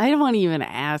 I don't want to even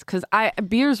ask because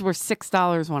beers were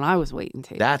 $6 when I was waiting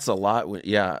tables. That's a lot.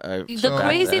 Yeah. the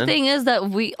crazy thing is that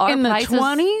our in the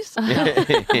prices,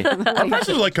 20s. Our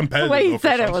prices are like competitive. the way though, he for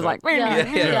said it some was stuff. like,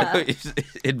 Yeah.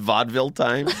 In vaudeville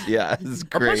times. Yeah, it's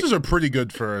Our great. prices are pretty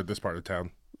good for this part of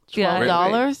town. Yeah,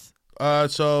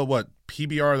 $12. So what?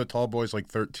 PBR, the tall boys, like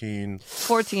 13,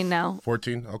 14 now.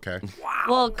 14? Okay.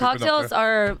 Well, cocktails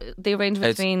they range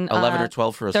It's between 11 or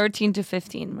 12 for us. 13 to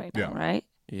 15 right now, Yeah. right?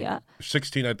 Yeah.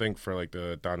 16, I think, for like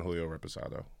the Don Julio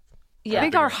Reposado. Yeah.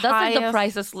 think our That's like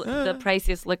highest- the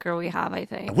priciest liquor we have, I I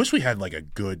think. wish we had like a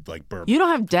good like bourbon. You don't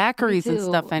have daiquiris and do.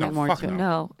 stuff No, anymore, fuck too. no.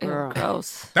 No, ew, Girl.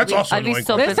 gross. That's also I'd be annoying.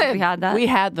 so pissed if we had that. We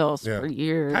had those Yeah. for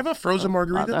years. Have a frozen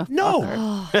margarita? Motherfucker. No.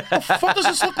 What the fuck does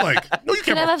this look like? No, you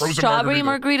Can can't I have a have frozen strawberry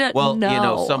margarita? Well, no. you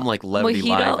know, some like Levity Mojito?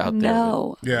 Live out there.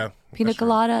 No. Yeah. Pina that's true.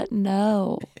 colada?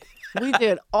 No. We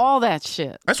did all that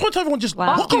shit. I just want to tell everyone just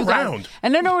Wow. look Fuck you guys. around.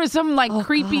 And then there was some like Oh,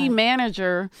 creepy God.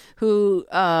 manager who,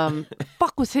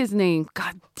 fuck was his name?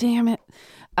 God damn it.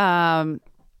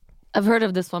 I've heard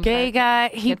of this one. Gay but guy. I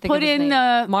He can't think put of his in,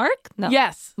 name. Mark? No.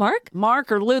 Yes. Mark? Mark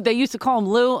or Lou. They used to call him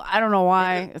Lou. I don't know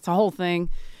why. It's a whole thing.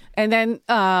 And then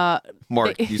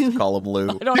Mark used to call him Lou.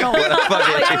 I don't know. You know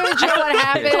what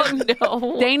happened?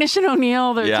 No. Danish and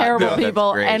O'Neill, they're terrible no, that's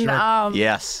people. great. And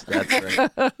Yes, that's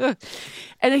right.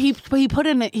 and he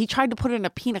tried to put in a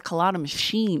pina colada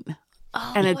machine.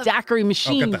 And a daiquiri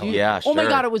machine. Yeah, Oh my sure.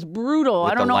 God, it was brutal.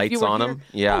 With I don't the know if you lights were on here. them.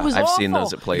 Yeah, It was I've seen awful.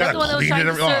 those at places. You The one that was Clean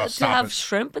trying it- oh, to stop have it.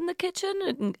 shrimp in the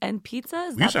kitchen and pizza.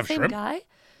 Is We that used to the have same shrimp? No, guy?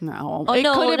 Oh it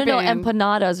no, could have no, been.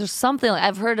 empanadas or something.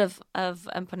 I've heard of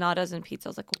empanadas and pizza. I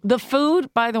was like, The food,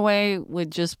 by the way,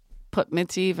 would just put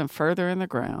Mitzi even further in the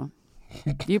ground.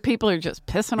 You people are just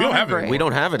pissing We on don't her have it. grave. We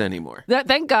don't have it anymore.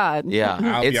 Thank God. Yeah,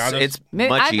 I'll be honest. it's I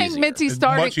much think easier. Mitzi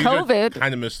started COVID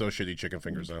Kind of miss those shitty chicken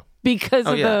fingers though. because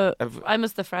Oh of yeah, I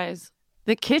miss the fries.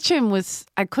 the kitchen was.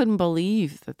 I couldn't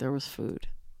believe that there was food.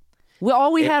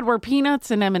 All we had were peanuts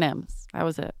and M&Ms. That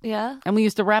was it. Yeah. And we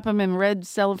used to wrap them in red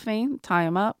cellophane, tie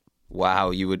them up.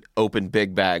 wow. You would open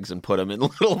big bags and put them in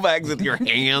little bags with your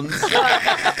hands.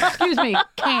 Excuse me,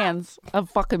 cans of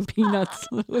fucking peanuts.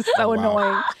 It was so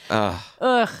annoying.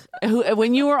 Ugh.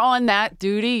 When you were on that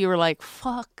duty, you were like,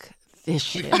 fuck this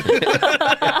shit.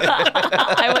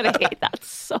 I would hate that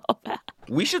so bad.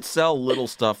 We should sell little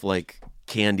stuff like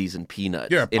candies and peanuts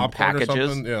Yeah, in popcorn or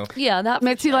packages. something. Yeah. Yeah, that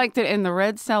Mitzi liked it in the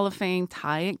red cellophane,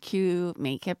 tie it cute,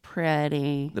 make it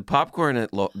pretty. The popcorn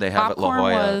they have Popcorn at La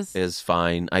Jolla was- is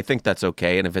fine. I think that's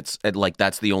okay. And if it's like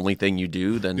that's the only thing you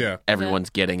do, then Yeah. everyone's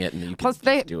getting it, and you can Plus,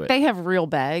 just do it. they have real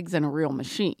bags and a real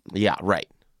machine. Yeah, right.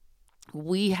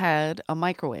 We had a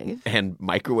microwave. And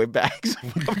microwave bags.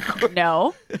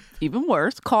 No, even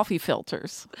worse, coffee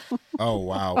filters. Oh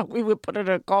wow. We would put it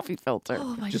in a coffee filter.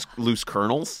 Just loose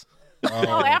kernels.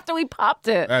 Oh, after we popped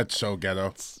it. That's so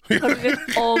ghetto.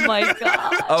 Oh my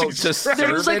god. Oh, to serve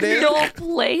There's like it in? no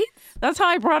plate. That's how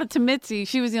I brought it to Mitzi.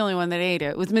 She was the only one that ate it.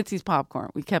 It was Mitzi's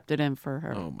popcorn. We kept it in for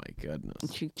her. Oh my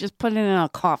goodness. She just put it in a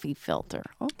coffee filter.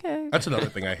 Okay. That's another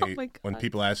thing I hate my God. when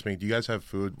people ask me, "Do you guys have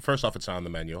food?" First off, it's not on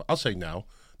the menu. I'll say no.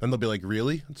 Then they'll be like,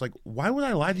 "Really?" It's like, why would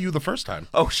I lie to you the first time?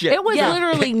 Oh shit. It was Yeah.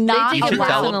 literally not take it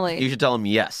allowed. personally. You should tell them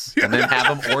yes, and then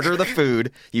have them order the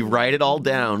food. You write it all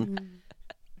down,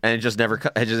 and it just never.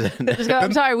 It just, Just go,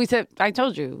 I'm sorry. We said I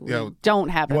told you. Yeah. We don't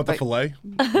have You it. want the but fillet?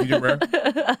 Medium rare.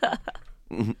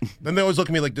 Then they always look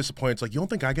at me like disappointed. It's like, you don't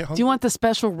think I get hungry? do you want the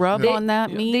special rub on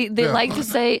that meat? They like to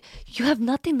say, you have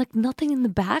nothing, like nothing in the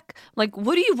back. Like,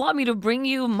 what do you want me to bring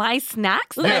you my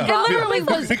snacks? Like, Yeah. It literally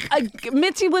was.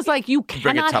 Mitzi was like, "You Bring a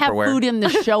cannot have Tupperware. food in the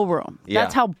showroom." Yeah.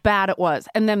 That's how bad it was.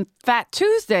 And then Fat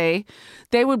Tuesday,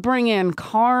 they would bring in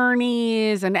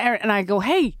carnies and I go,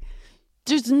 "Hey,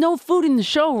 there's no food in the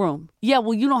showroom." Yeah,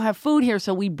 well, you don't have food here,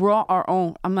 so we brought our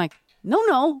own. I'm like,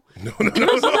 no. There's no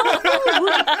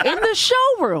food in the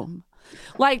showroom.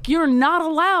 Like, you're not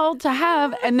allowed to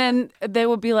have. And then they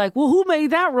would be like, "Well, who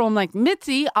made that rule?" I'm like,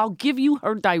 "Mitzi, I'll give you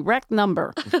her direct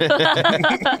number."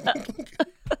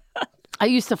 I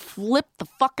used to flip the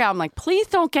fuck out. I'm like, please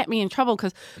don't get me in trouble,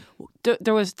 because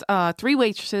there was 3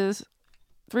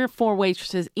 or 4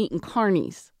 waitresses eating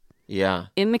carnies yeah,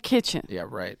 in the kitchen yeah,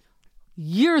 right.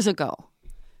 years ago.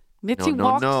 Mitzi No,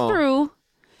 walks no. through.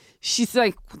 She's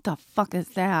like, "What the fuck is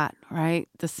that?" Right?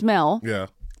 The smell. Yeah.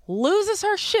 Loses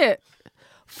her shit.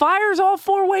 Fires all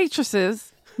 4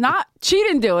 waitresses. She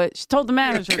didn't do it. She told the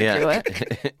manager to do Yeah.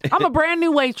 it. I'm a brand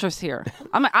new waitress here.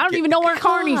 I don't even know where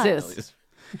Carney's is.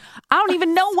 I don't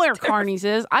even know where Carney's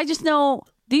is. I just know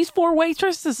these 4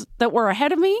 waitresses that were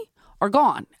ahead of me are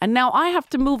gone. And now I have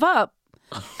to move up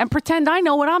and pretend I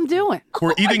know what I'm doing.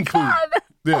 We're eating food.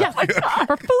 Yeah.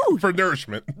 For food. For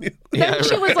nourishment. Then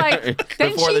she was like,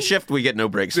 Before the shift, we get no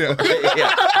breaks. Yeah.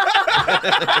 Yeah.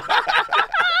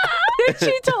 then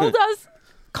she told us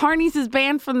Carney's is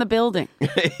banned from the building.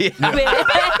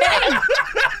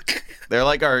 They're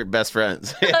like our best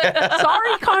friends.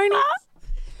 Sorry, Carney's.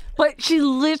 But she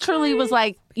literally was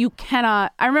like, "You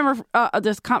cannot." I remember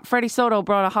Freddie Soto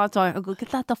brought a hot dog. I go, "Get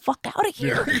that the fuck out of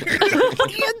here."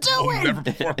 What are you doing? Never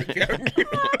perform again.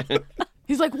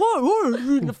 He's like, "What?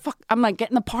 The fuck?" I'm like, "Get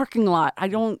in the parking lot.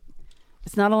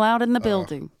 It's not allowed in the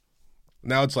building."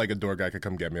 Now it's like a door guy could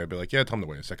come get me. I'd be like, "Yeah, tell him to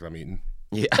wait a second. I'm eating."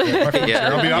 Yeah.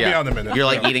 I'll be out in a minute. You're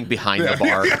like eating behind the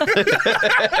bar.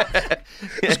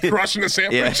 Just crushing a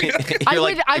sandwich. You're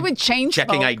I would change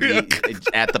checking smoke. ID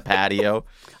at the patio.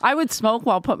 I would smoke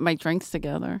while putting my drinks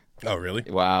together. Oh, really?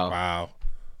 Wow. Wow.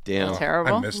 Damn.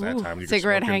 Terrible. I missed that time. You could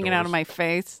Cigarette smoke hanging out of indoors. my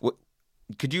face.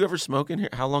 Could you ever smoke in here?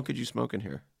 How long could you smoke in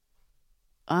here?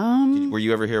 Um, Were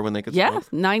you ever here when they could yeah,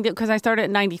 smoke? 90, because I started at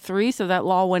 93, so that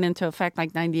law went into effect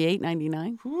like 98,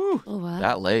 99. Oh, wow.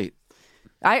 That late.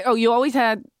 You always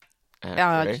had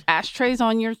Ashtray? ashtrays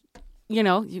on your,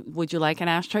 would you like an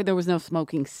ashtray? There was no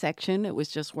smoking section. It was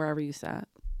just wherever you sat.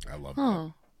 I love that.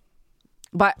 Oh.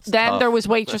 But then tough. there was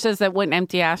waitresses that wouldn't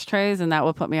empty ashtrays, and that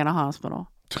would put me in a hospital.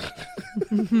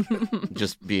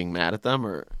 Just being mad at them,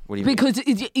 or what do you mean? Because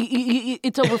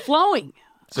it's overflowing.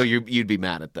 So you'd be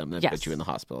mad at them. That Yes. put you in the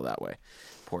hospital that way.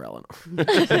 Poor Eleanor.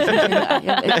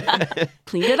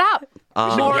 Clean it up.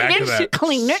 back to Morgan, that.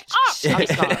 clean it up. I'm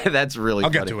sorry. That's really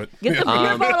I'll funny. get to it. Get the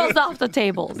beer bottles off the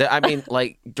tables. I mean,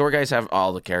 like, door guys have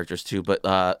all the characters too, but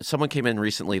someone came in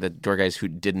recently, the door guys who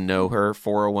didn't know her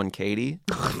 401 Katie.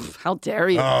 How dare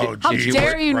you? Oh, How Jesus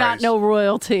dare you not Christ. know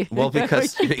royalty? Well,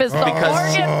 because You pissed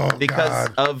off Morgan? because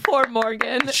of Poor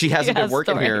Morgan. she hasn't been has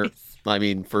working here. stories. I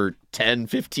mean, for 10,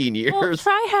 15 years. Well,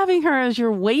 try having her as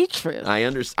your waitress. I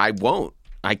understand. I won't.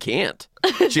 I can't.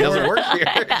 She doesn't work here.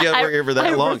 She doesn't work here for that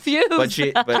I long. refuse. But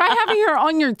Try having her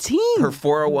on your team. her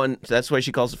 401. That's why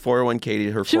she calls it 401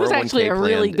 Katie. Her She was 401k actually a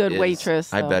really plan good is-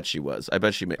 waitress, I though. bet she was. I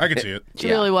bet she made. I can see it. She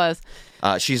really was.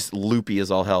 She's loopy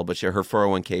as all hell, but her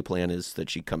 401k plan is that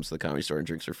she comes to the Comedy Store and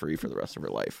drinks for free for the rest of her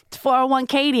life. It's 401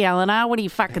 Katie, Eleanor. What are you,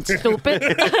 fucking stupid?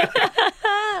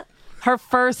 Her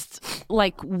first,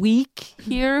 week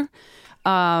here,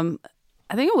 I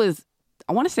think it was,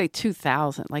 I want to say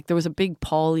 2000. Like, there was a big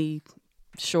Pauly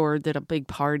Shore did a big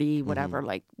party, whatever,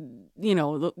 the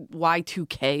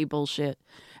Y2K bullshit.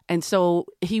 And so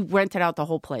he rented out the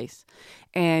whole place.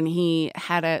 And he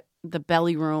had the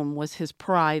belly room was his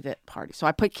private party. So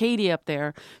I put Katie up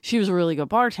there. She was a really good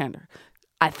bartender,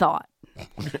 I thought. I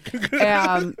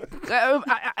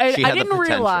She had the didn't potential.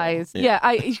 realize,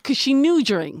 Yeah. because she knew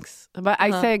drinks. But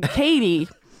I said, Katie,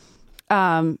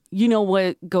 you know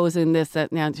what goes in this,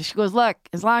 that, now. She goes, look,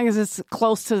 as long as it's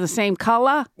close to the same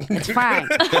color, it's fine.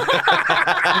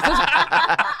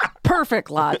 Perfect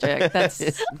logic. That's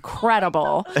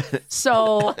incredible.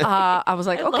 So I was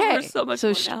like, love okay. her so much So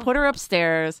more she now. put her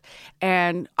upstairs,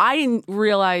 and I didn't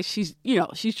realize she's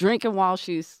drinking while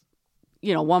she's,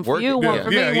 one for you, Working. one Yeah. for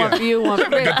me, Yeah, one yeah. for you, one for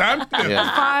me. Good time?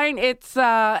 Yeah. It's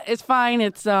fine. It's fine.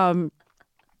 It's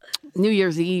New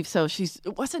Year's Eve. So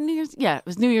was it New Year's? Yeah, it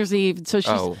was New Year's Eve. So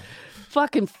she's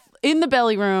fucking in the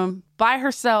belly room by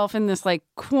herself in this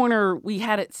corner. We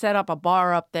had it set up, a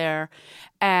bar up there,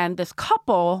 and this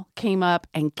couple came up,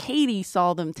 and Katie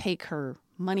saw them take her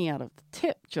money out of the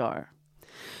tip jar.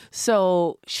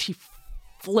 So she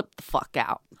flipped the fuck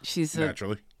out.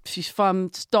 Naturally. She's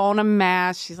from Stoneham,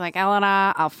 Mass. She's like,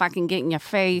 Eleanor, I'll fucking get in your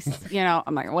face.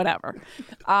 I'm like, whatever.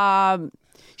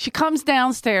 She comes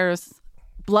downstairs,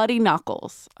 bloody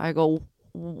knuckles. I go,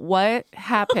 what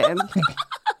happened?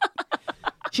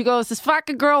 She goes, this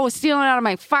fucking girl was stealing out of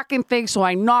my fucking thing, so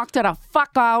I knocked her the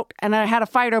fuck out, and I had to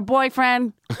fight her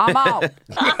boyfriend. I'm out.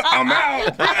 I'm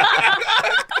out.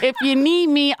 If you need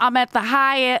me, I'm at the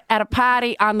Hyatt at a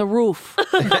party on the roof.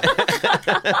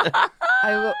 I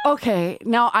go, okay.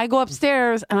 Now I go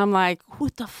upstairs and I'm like,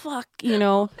 what the fuck?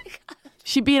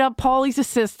 She beat up Paulie's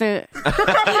assistant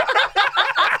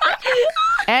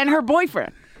and her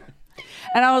boyfriend.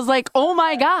 And I was like, oh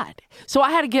my God. So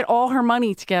I had to get all her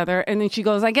money together. And then she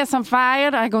goes, I guess I'm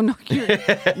fired. I go, no,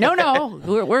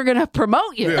 we're going to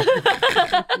promote you.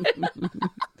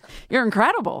 You're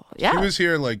incredible. Yeah. She was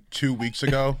here 2 weeks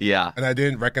ago. Yeah. And I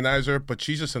didn't recognize her, but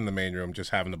she's just in the main room just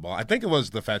having the ball. I think it was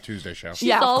the Fat Tuesday show. She's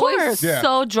Yeah, of always course. Yeah.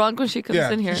 so drunk when she comes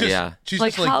in here. She's just, Yeah. she's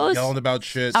Like, just how is- yelling about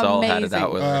shit. Saul had it Amazing.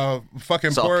 out with her.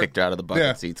 Fucking Saul poor. kicked her out of the bucket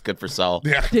Yeah. seats. Good for Saul.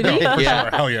 Yeah. Did he? No, for Yeah.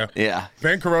 sure. Hell yeah. Yeah.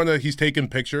 Van Corona, he's taking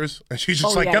pictures, and she's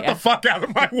just Oh, get yeah. the fuck out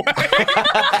of my way.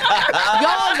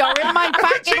 Yo, you're in my She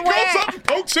fucking goes way. up and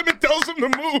pokes him and tells him to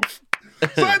move.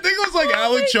 So I think it was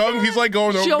Alan Chung. He's going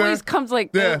over She there. always comes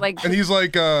Yeah, and he's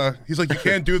like, you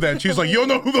can't do that. And she's like, you don't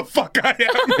know who the fuck I am.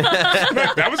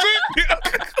 That was it. Yeah.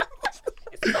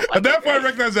 At that point, I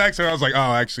recognized the accent. I was like,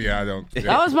 oh, actually, yeah, I don't. Yeah.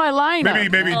 that was my line.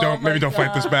 Maybe don't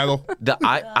fight this battle.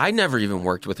 I never even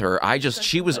worked with her.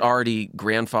 She was already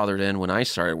grandfathered in when I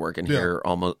started working here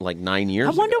almost 9 years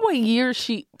I wonder ago. what year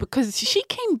because she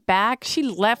came back. She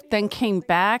left, then came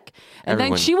back, and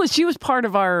Everyone- then she was part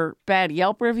of our bad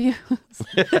Yelp reviews.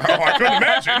 Oh, I couldn't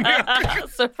imagine. Yeah.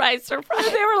 Surprise, surprise.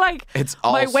 They were like, It's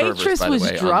all my servers, waitress by the was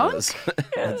way, on drunk. this.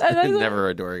 And then- Never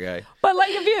a door guy. But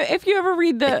if you ever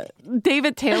read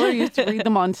David Taylor used to read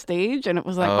them on stage, and it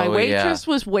was like my Oh, waitress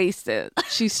was wasted.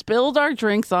 She spilled our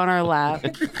drinks on our lap,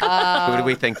 Who do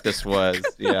we think this was?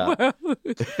 Yeah.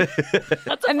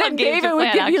 and then David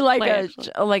would give you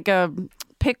like a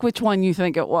pick which one you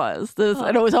think it was.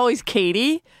 And it was always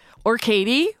Katie. Or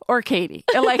Katie,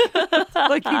 and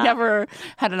like he never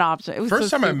had an option. It was First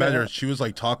so time I met stupid. her, she was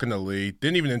talking to Lee,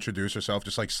 didn't even introduce herself,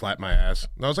 just slapped my ass.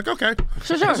 And I was like, okay,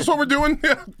 Sure. this is what we're doing.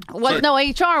 Yeah. Wasn't no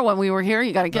HR when we were here.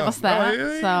 You got to give us that.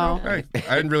 So Hey,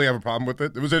 I didn't really have a problem with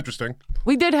it. It was interesting.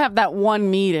 we did have that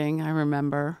one meeting. I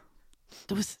remember.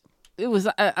 It it was.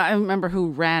 I remember who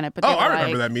ran it, but I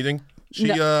remember that meeting.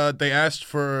 They asked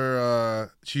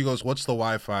for. She goes, "What's the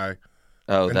Wi-Fi?"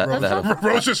 Oh, that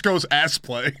Rose just goes ass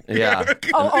play. Yeah.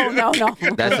 No.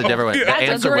 That's a different one. Yeah.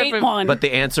 That's a great one. But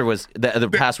the answer was the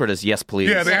password is yes, please.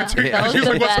 Yeah, the answer. That She was was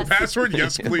like, the "What's the best. password?"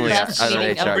 Yes, please. Best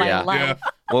meeting of my life. Yeah.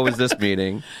 What was this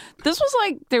meeting? This was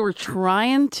like they were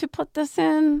trying to put this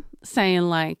in, saying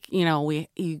like,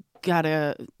 you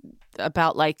gotta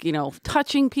about like,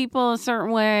 touching people a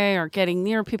certain way or getting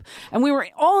near people. And we were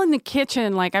all in the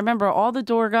kitchen. Like I remember all the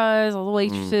door guys, all the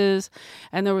waitresses,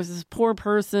 and there was this poor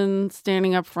person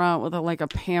standing up front with a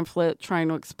pamphlet trying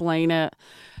to explain it.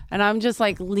 And I'm just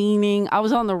like leaning. I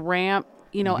was on the ramp,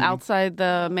 outside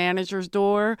the manager's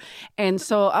door. And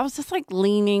so I was just like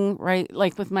leaning, right,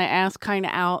 like with my ass kind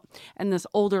of out. And this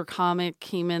older comic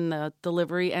came in the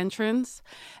delivery entrance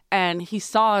and he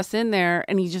saw us in there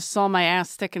and he just saw my ass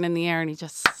sticking in the air and he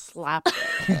just slapped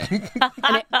it.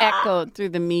 And it echoed through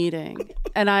the meeting.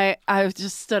 And I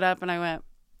just stood up and I went,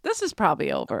 this is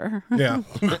probably over. Yeah.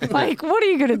 Like, what are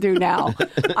you going to do now?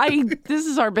 This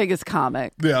is our biggest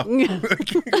comic. Yeah.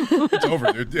 It's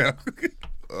over, dude. Yeah.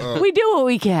 We do what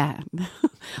we can.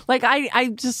 Like I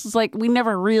just was like, we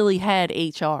never really had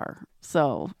HR,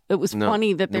 so it was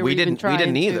funny that they were even trying we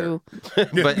didn't either.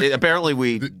 But apparently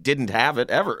we didn't have it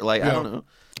ever. Like I don't know.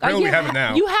 Apparently we have it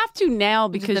now. You have to now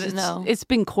because it's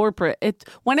been corporate.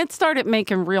 When it started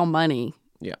making real money,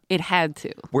 it had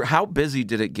to. How busy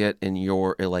did it get in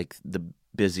your the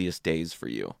busiest days for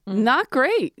you? Not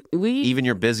great. Even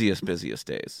your busiest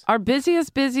days. Our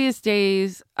busiest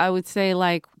days, I would say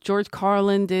like George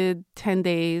Carlin did 10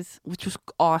 days, which was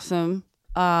awesome.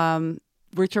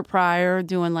 Richard Pryor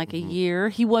doing like a year.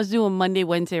 He was doing Monday,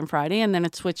 Wednesday, and Friday, and then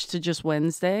it switched to just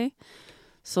Wednesday.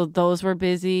 So those were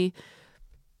busy.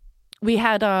 We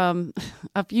had a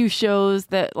few shows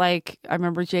that like I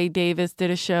remember Jay Davis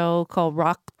did a show called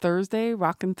Rockin' Thursday,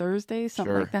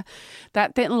 something like that.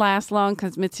 That didn't last long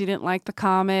because Mitzi didn't like the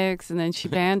comics, and then she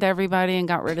banned everybody and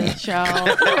got rid of the show.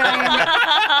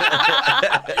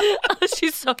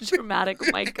 She's so dramatic. Oh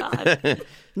my God.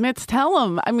 Mitz, tell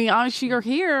him. I mean, honestly, you're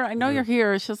here. I know you're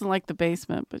here. She doesn't like the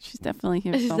basement, but she's definitely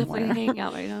here She's somewhere. definitely hanging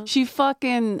out right now.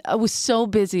 I was so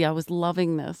busy. I was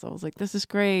loving this. I was like, this is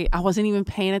great. I wasn't even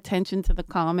paying attention to the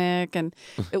comic. And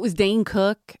it was Dane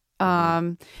Cook.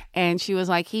 And she was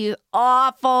like, he's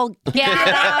awful. Get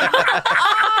him.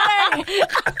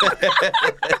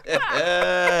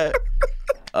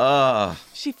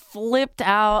 She flipped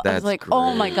out. I was like,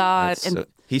 oh my God. And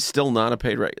he's still not a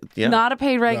paid regular. Yeah. Not a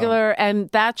paid regular. No. And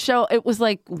that show, it was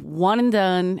like one and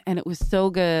done. And it was so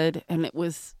good. And it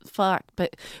was fucked.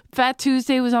 But Fat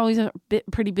Tuesday was always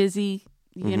pretty busy.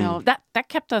 You know, that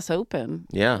kept us open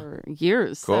for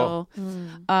years. Cool.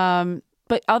 So,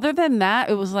 but other than that,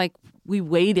 it was like we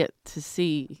waited to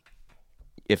see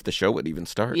if the show would even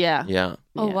start. Yeah.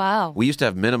 Oh wow. We used to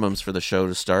have minimums for the show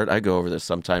to start. I go over this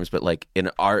sometimes, but like in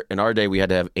our day, we had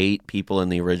to have 8 people in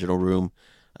the original room,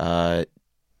 10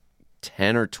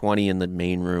 or 20 in the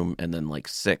main room, and then like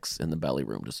 6 in the belly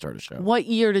room to start a show. What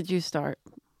year did you start?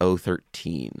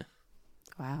 2013.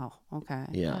 Wow. Okay.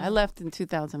 Yeah. I left in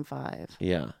 2005.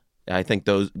 Yeah. I think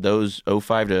those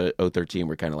 05 to 013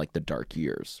 were kind of like the dark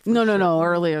years. No,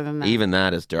 earlier than that. Even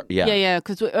that is dark. Yeah. Yeah,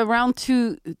 because around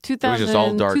 2000, it was just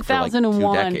all dark 2001, for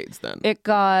like 2 decades then. It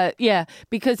got,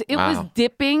 because it was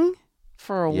dipping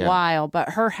for a while, but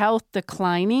her health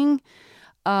declining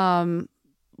wasn't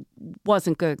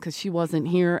good because she wasn't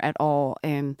here at all.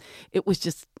 And it was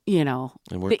just,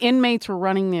 the inmates were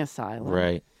running the asylum.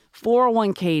 Right.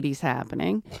 401k's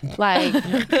happening. Like,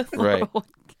 right.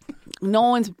 No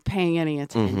one's paying any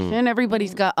attention.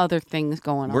 Everybody's got other things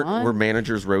going on. Were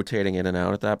managers rotating in and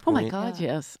out at that point? Oh my God,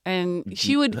 yes. And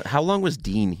she would. How long was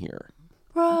Dean here?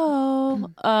 Bro.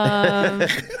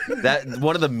 That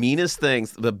one of the meanest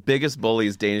things, the biggest bully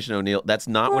is Danish and O'Neill. That's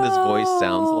not what his voice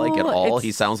sounds like at all.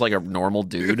 He sounds like a normal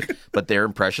dude, but their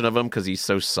impression of him, because he's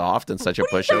so soft and such a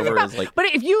pushover, is like. But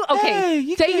if you say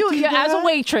you as a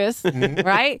waitress,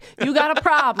 right? You got a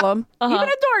problem. Even a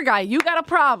door guy, you got a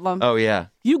problem. Oh yeah.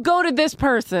 You go to this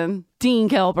person, Dean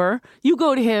Kelber. You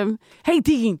go to him. Hey,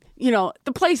 Dean. The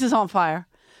place is on fire.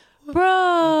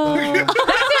 Bro. That's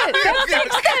it. That's the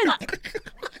extent.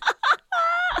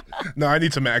 No, I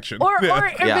need some action. Or be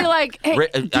like, hey,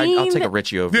 Dean, I'll take a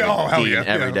Richie over Dean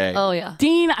every day. Oh, yeah.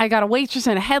 Dean, I got a waitress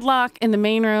in a headlock in the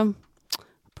main room.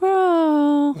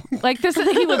 Bro. Like,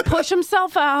 he would push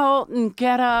himself out and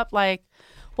get up, like,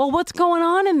 well, what's going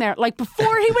on in there? Like,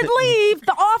 before he would leave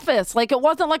the office. Like, it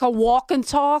wasn't like a walk and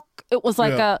talk. It was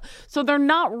like so they're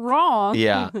not wrong.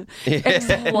 Yeah.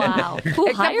 Wow.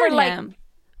 Who hired him?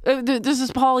 This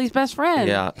is Paulie's best friend.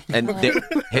 Yeah, and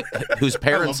whose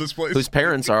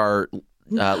parents are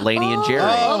Lainey and Jerry,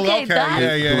 Okay,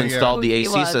 that- who installed the He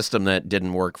AC was. system that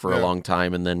didn't work for a long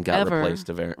time and then got replaced.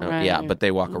 Right. Yeah, but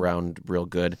they walk around real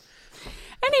good.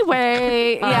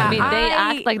 Anyway, yeah, I mean, they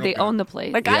act like they own the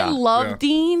place. like Yeah. I love Yeah.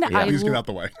 Dean. Yeah. Please get out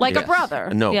the way. Like a Yes.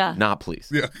 brother. No, Yeah. not please.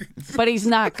 Yeah. But he's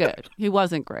not good. He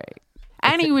wasn't great.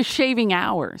 And he was shaving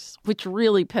hours, which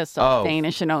really pissed off Oh.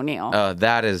 Danish and O'Neill.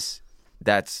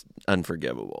 That's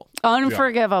unforgivable.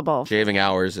 Unforgivable. Shaving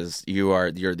hours is you're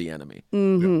the enemy.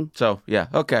 Mm-hmm. So yeah,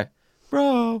 okay,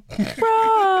 bro.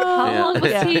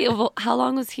 How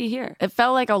long was he here? It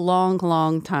felt like a long,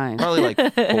 long time. Probably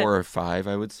like 4 or 5,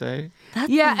 I would say.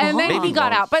 Yeah, and then Maybe he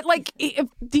got long. out. But like,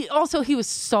 also he was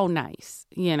so nice,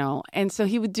 and so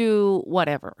he would do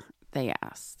whatever they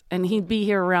asked, and he'd be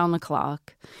here around the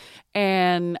clock.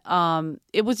 And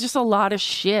it was just a lot of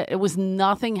shit. It was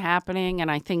nothing happening,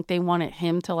 and I think they wanted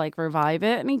him to like revive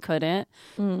it, and he couldn't.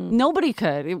 Nobody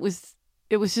could. It was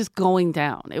just going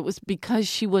down. It was because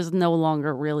she was no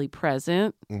longer really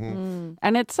present, and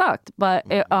it sucked. But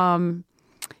it,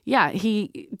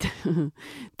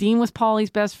 Dean was Paulie's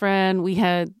best friend.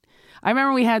 I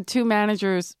remember we had 2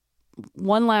 managers.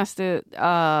 One lasted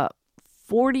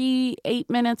 48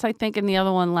 minutes, I think, and the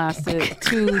other one lasted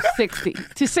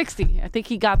 260. I think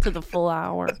he got to the full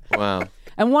hour. Wow.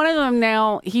 And one of them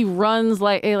now, he runs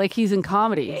like he's in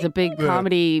comedy. He's a big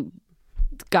comedy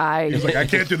guy. He's like, I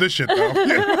can't do this shit though.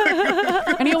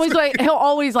 And he'll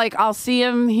always I'll see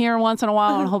him here once in a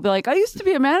while, and he'll be like, I used to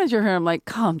be a manager here. I'm like,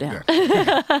 calm down.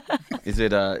 Is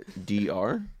it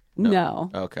DR?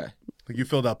 No. Okay. You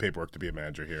filled out paperwork to be a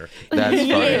manager here. That's funny.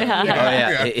 Yeah. Oh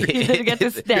yeah. You didn't get to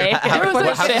stay. How's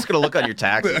this going to look on your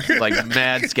taxes? Like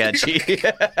mad sketchy.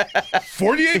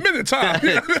 48 minutes, huh?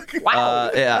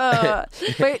 Yeah.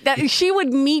 But she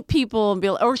would meet people and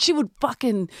be like, or she would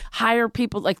fucking hire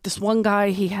people. Like this one guy,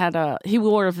 he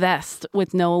wore a vest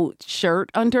with no shirt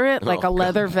under it, like a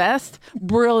leather vest.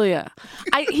 Brilliant.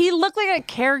 He looked like a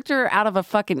character out of a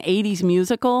fucking 80s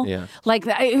musical. Yeah. Like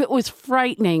it was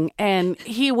frightening. And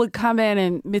he would come in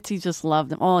and Mitzi just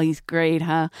loved him. Oh, he's great,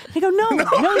 huh? I go, no.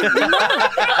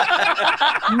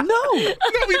 No, he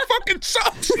fucking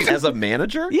sucks. As a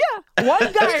manager? Yeah. One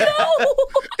guy. He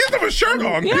doesn't have a shirt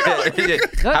on. How are you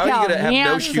going to have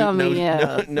no shoe? handsome he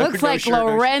is. Looks like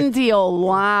Laurentio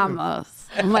Lamas.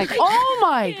 I'm like, oh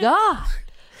my God.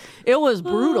 It was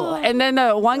brutal. And then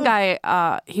one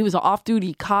guy, he was an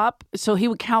off-duty cop, so he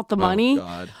would count the money. Oh,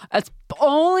 God. It's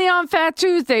only on Fat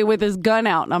Tuesday with his gun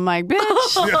out. And I'm like, bitch.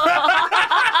 Ain't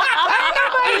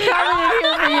nobody coming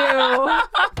in here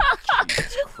for you.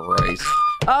 Jesus Christ.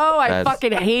 Oh, I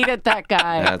fucking hated that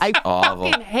guy. That's I awful.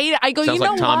 fucking hate it. I go, Sounds you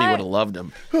know like Tommy what? would have loved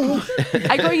him.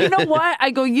 I go, you know what? I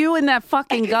go, you and that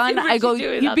fucking gun. I go,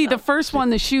 doing you'd that, be the though. first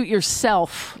one to shoot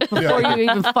yourself before you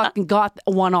even fucking got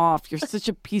one off. You're such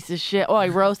a piece of shit. Oh, I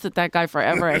roasted that guy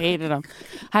forever. I hated him.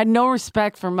 I had no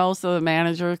respect for most of the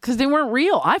managers because they weren't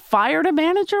real. I fired a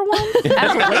manager once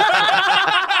as a waitress.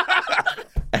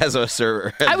 As a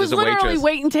server. I was as a literally waitress.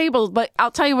 waiting tables, but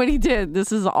I'll tell you what he did.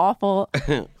 This is awful.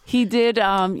 He did,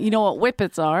 you know what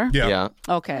whippets are? Yeah.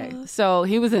 Okay, so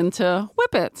he was into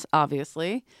whippets,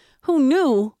 obviously. Who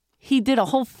knew he did a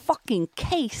whole fucking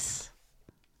case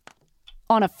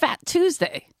on a Fat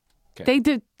Tuesday? Okay.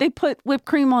 They put whipped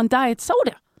cream on diet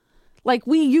soda. Like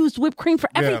we used whipped cream for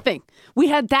everything. We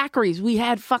had daiquiris, we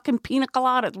had fucking pina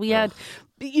coladas, we had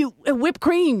whipped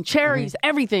cream, cherries,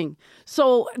 everything.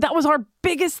 So that was our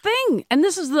biggest thing. And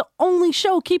this is the only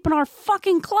show keeping our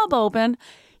fucking club open.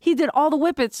 He did all the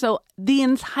whippets, so the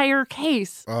entire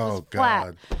case was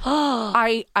flat.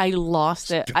 God. I lost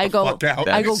it. Get I the go, fuck out.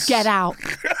 I go, get out.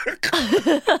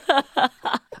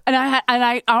 And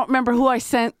I don't remember who I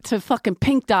sent to fucking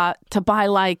Pink Dot to buy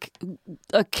like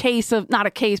a case of, not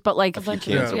a case, but like a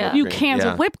Cans of Yeah. whipped few cream. cans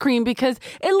Yeah. of whipped cream because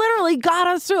it literally got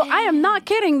us through. I am not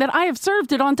kidding that I have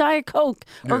served it on Diet Coke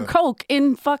or Coke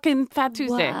in fucking Fat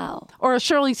Tuesday Wow. or a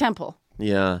Shirley Temple.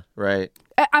 Yeah, right.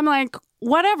 I'm like,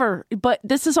 whatever, but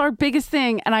this is our biggest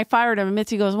thing. And I fired him. And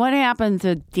Mitzi goes, what happened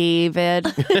to David?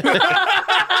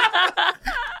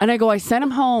 And I go, I sent him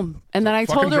home. And then I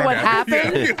told her what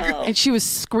happened. And she was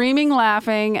screaming,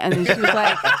 laughing. And then she was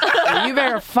like, you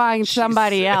better find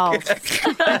somebody else.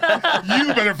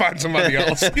 You better find somebody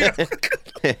else.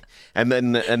 Yeah. And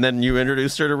then you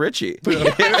introduced her to Richie.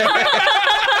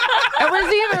 It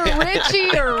was either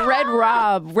Richie or Red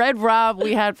Rob. Red Rob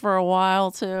we had for a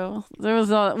while too.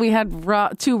 We had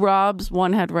 2 Robs.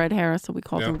 One had red hair, so we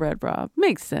called him Red Rob.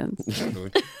 Makes sense.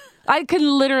 I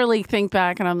can literally think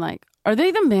back and I'm like, are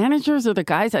they the managers or the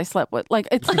guys I slept with? Like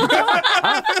it's a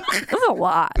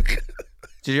lot.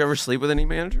 Did you ever sleep with any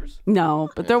managers? No,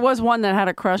 but there was one that had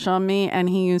a crush on me, and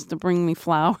he used to bring me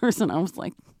flowers, and I was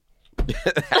like,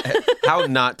 How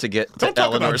not to get to Don't talk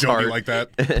about Eleanor's Jody heart. like that.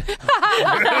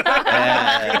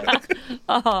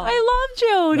 I love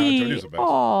Jody. No, Jody's the best.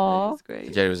 Aw. That's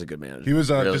great. Jay was a good manager. He was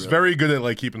Really, just really. very good at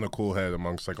like keeping a cool head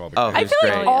amongst like all the. Oh, kids. I He's feel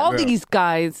like great. all Yeah. these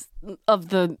guys of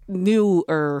the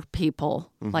newer people,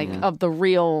 like of the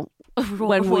real,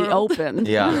 when we world. opened.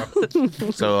 Yeah.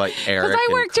 So like Eric. Because I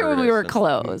and worked here when we were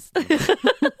Curtis closed.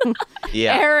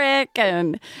 Yeah. Eric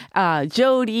and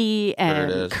Jody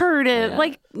and Curtis. Yeah.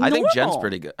 like I think Jen's normal.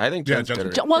 pretty good. I think Yeah, Jen's Jen's good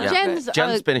at good. it. Well, Yeah. Jen's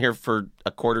Jen's been here for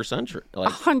a quarter century. Like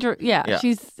 100. Yeah, Yeah.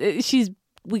 she's.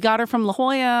 We got her from La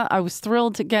Jolla. I was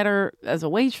thrilled to get her as a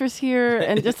waitress here,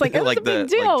 and just like it was Like a big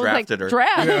the- deal. like It was drafted her.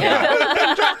 draft.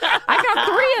 Yeah.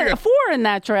 I got 4 in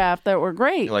that draft that were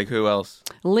great. like who else?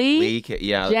 Lee,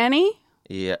 Yeah. Jenny.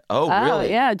 Yeah. Oh, Oh, really?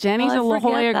 yeah, Jenny's Oh, I a La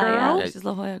forget Jolla that, girl. Yeah, she's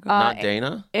La Jolla girl. Not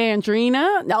Dana.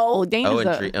 Andrina. No,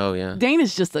 Dana's Oh, yeah.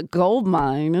 Dana's just a gold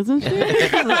mine, isn't she?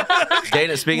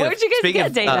 Dana. Speaking Where'd you guys speaking get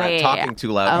of Dana? talking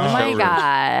too loud. Oh in the my showroom.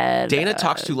 God. Dana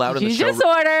talks too loud in the You showroom. just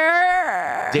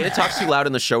order. Dana talks too loud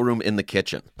in the showroom in the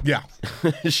kitchen. Yeah.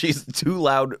 She's too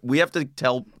loud. We have to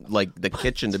tell like the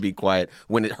kitchen to be quiet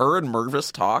when her and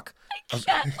Mervis talk. Oh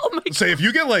my god. Say if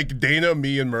you get like Dana,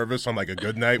 me, and Mervis on like a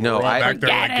good night, No, we're all I- back there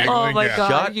like Forget it. giggling. Oh my yeah. god.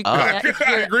 Shut You up. can't I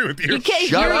hear, agree with you. you can't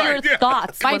Shut hear up. your Yeah.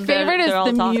 thoughts. My when they're- favorite is they're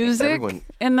all the talking. music Everyone-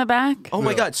 in the back. Oh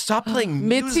my God! Stop playing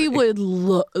Mitzi music. would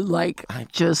like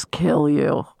just kill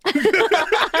you.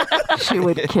 She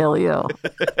would kill you.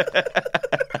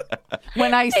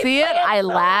 When I see it, I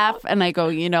laugh and I go,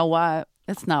 you know what?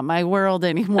 It's not my world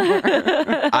anymore.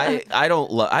 I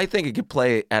don't. I think it could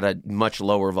play at a much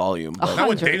lower volume. but- Not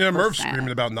when Dana and Merv 100%.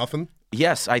 screaming about nothing.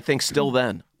 yes, I think still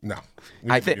then. No.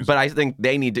 I think, but I think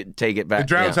they need to take it back. it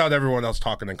drowns yeah. out everyone else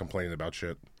talking and complaining about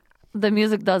shit. The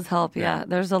music does help. Yeah,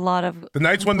 there's a lot of The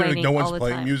nights when like, no complaining one's all the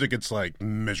playing time. music, it's like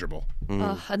miserable.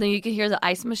 Ugh, and then you can hear the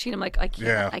ice machine. I'm like, I can't.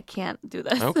 Yeah. I can't do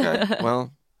this. Okay.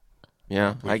 Well,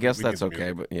 yeah. I guess we need that's the okay.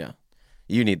 music. But yeah,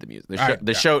 you need the music. The show. I-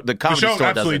 The yeah. show. The comedy the show store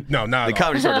absolutely doesn't. no, not The at all.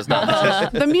 comedy store does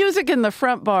not. The music in the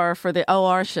front bar for the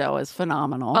OR show is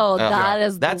phenomenal. Oh, that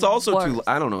is. That's the also worst. too.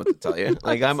 I don't know what to tell you.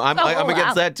 Like I'm So against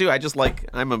loud. that too. I just like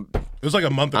I'm a. It was like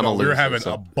a month I'm ago. a We were loser, having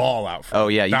so- a ball out. Front. Oh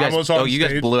yeah, you Don guys. was on Oh, you guys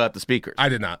stage. blew out the speakers. I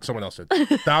did not. Someone else did.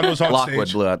 Don was on Lockwood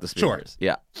stage. blew out the Sure. speakers.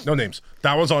 Yeah. No names.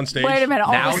 Don was on stage. Wait a minute.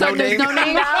 All Now of a sudden, no there's no names?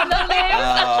 name. Now the names.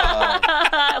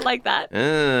 I like that.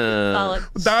 Solid.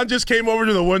 Don just came over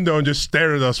to the window and just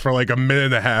stared at us for like a minute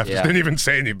and a half. Yeah. Just didn't even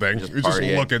say anything. He was just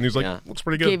partying. looking. He's like, Yeah. looks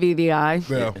pretty good. Give you the eye.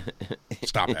 Yeah.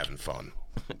 Stop having fun.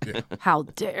 Yeah. How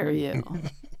dare you?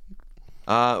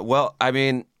 Well, I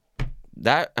mean,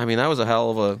 that was a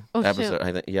hell of a Oh, episode. shoot.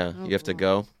 I think. Yeah, you have to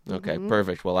go. Okay,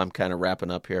 perfect. Well, I'm kind of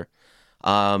wrapping up here.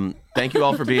 Thank you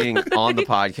all for being on the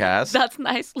podcast. That's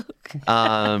nice,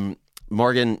 Luke.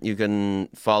 Morgan, you can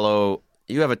follow.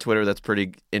 You have a Twitter that's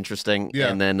pretty interesting. Yeah.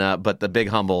 And then, but the Big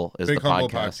Humble is Big the Humble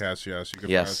podcast Podcast, yes. You can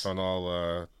Yes. find us on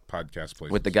all podcast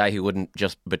places. with the guy who wouldn't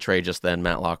just betray just then,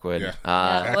 Matt Lockwood. Yeah.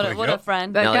 Yeah, what a Yep.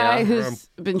 friend. That Nelya. guy who's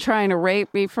been trying to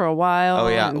rape me for a while. Oh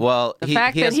yeah. and Well, the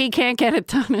fact that has- he can't get it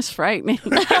done is frightening.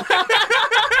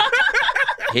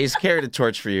 he's carried a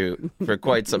torch for you for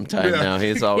quite some time now.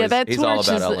 He's always Yeah, that he's all torch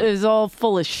about Ellen. is all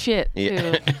full of shit, too.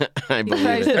 Yeah, I believe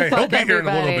tries it. to Hey, he'll fuck be here in a little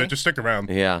everybody. bit. Just stick around.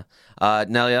 Yeah.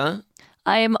 Nelya,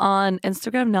 I am on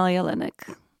Instagram, Nelya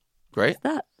Linnik. great.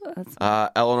 That's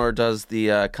Eleanor does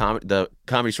the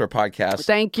Comedy Store podcast.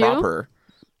 Thank you. Proper,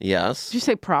 yes, Did you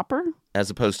say proper? as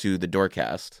opposed to the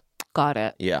Doorcast. Got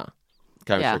it. Yeah,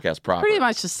 Comedy Yeah. Storecast proper. Pretty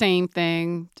much the same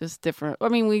thing, just different. I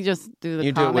mean, we just do the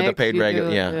You do it with the comics, paid you regular.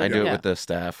 do Yeah, I do it yeah. with the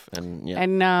staff, and yeah.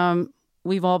 And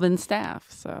we've all been staff,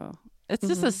 so it's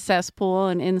just Mm-hmm. a cesspool,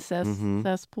 an incest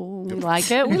cesspool. We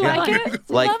like it. We like it.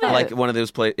 We like love it. like one of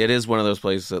those places. It is one of those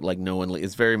places that like no one.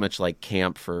 It's very much like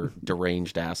camp for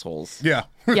deranged assholes. Yeah.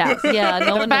 Yes. yeah.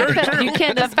 No one. You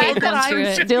can't The escape fact that once you're I'm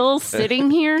in. still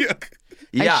sitting here,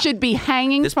 Yeah, I should be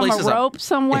hanging This from place a is a- rope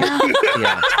somewhere.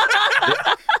 yeah.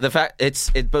 The fact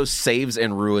it both saves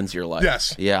and ruins your life.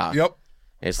 Yes. Yeah. Yep.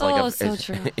 It's like Oh, so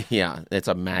true. Yeah, it's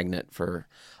a magnet for.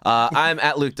 I'm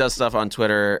at Luke Does Stuff on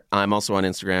Twitter. I'm also on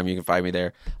Instagram. You can find me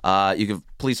there. You can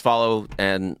please follow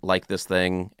and like this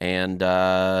thing. And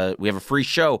we have a free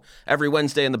show every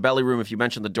Wednesday in the Belly Room. If you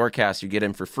mention the Doorcast, you get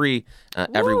in for free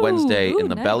every Ooh, Wednesday in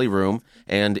the nice. Belly Room.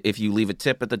 And if you leave a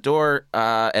tip at the door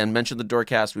and mention the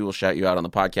Doorcast, we will shout you out on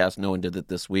the podcast. No one did it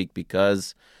this week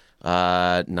because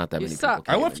not that many suck.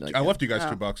 people. I came left in. I left you guys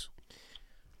 $2.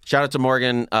 Shout out to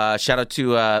Morgan. Shout out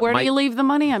to Where Mike do you leave the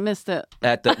money? I missed it.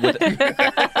 at the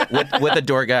with the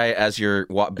door guy as you're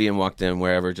being walked in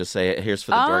wherever. Just say here's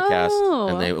for the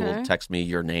Doorcast, and they will text me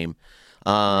your name.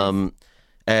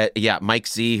 Mike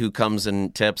Z, who comes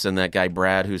and tips, and that guy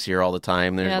Brad, who's here all the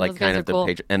time. They're like kind of the cool.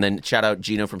 patron. And then shout out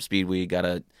Gino from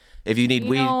Speedweed. If you need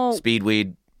weed,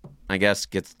 Speedweed, I guess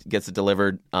gets it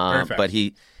delivered. But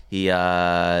he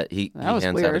hands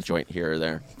out a joint here or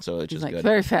there, so it's just good.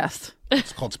 Very fast.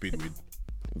 It's called Speedweed.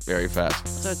 Very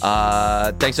fast.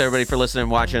 Thanks everybody for listening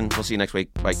and watching. We'll see you next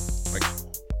week. Bye. Bye.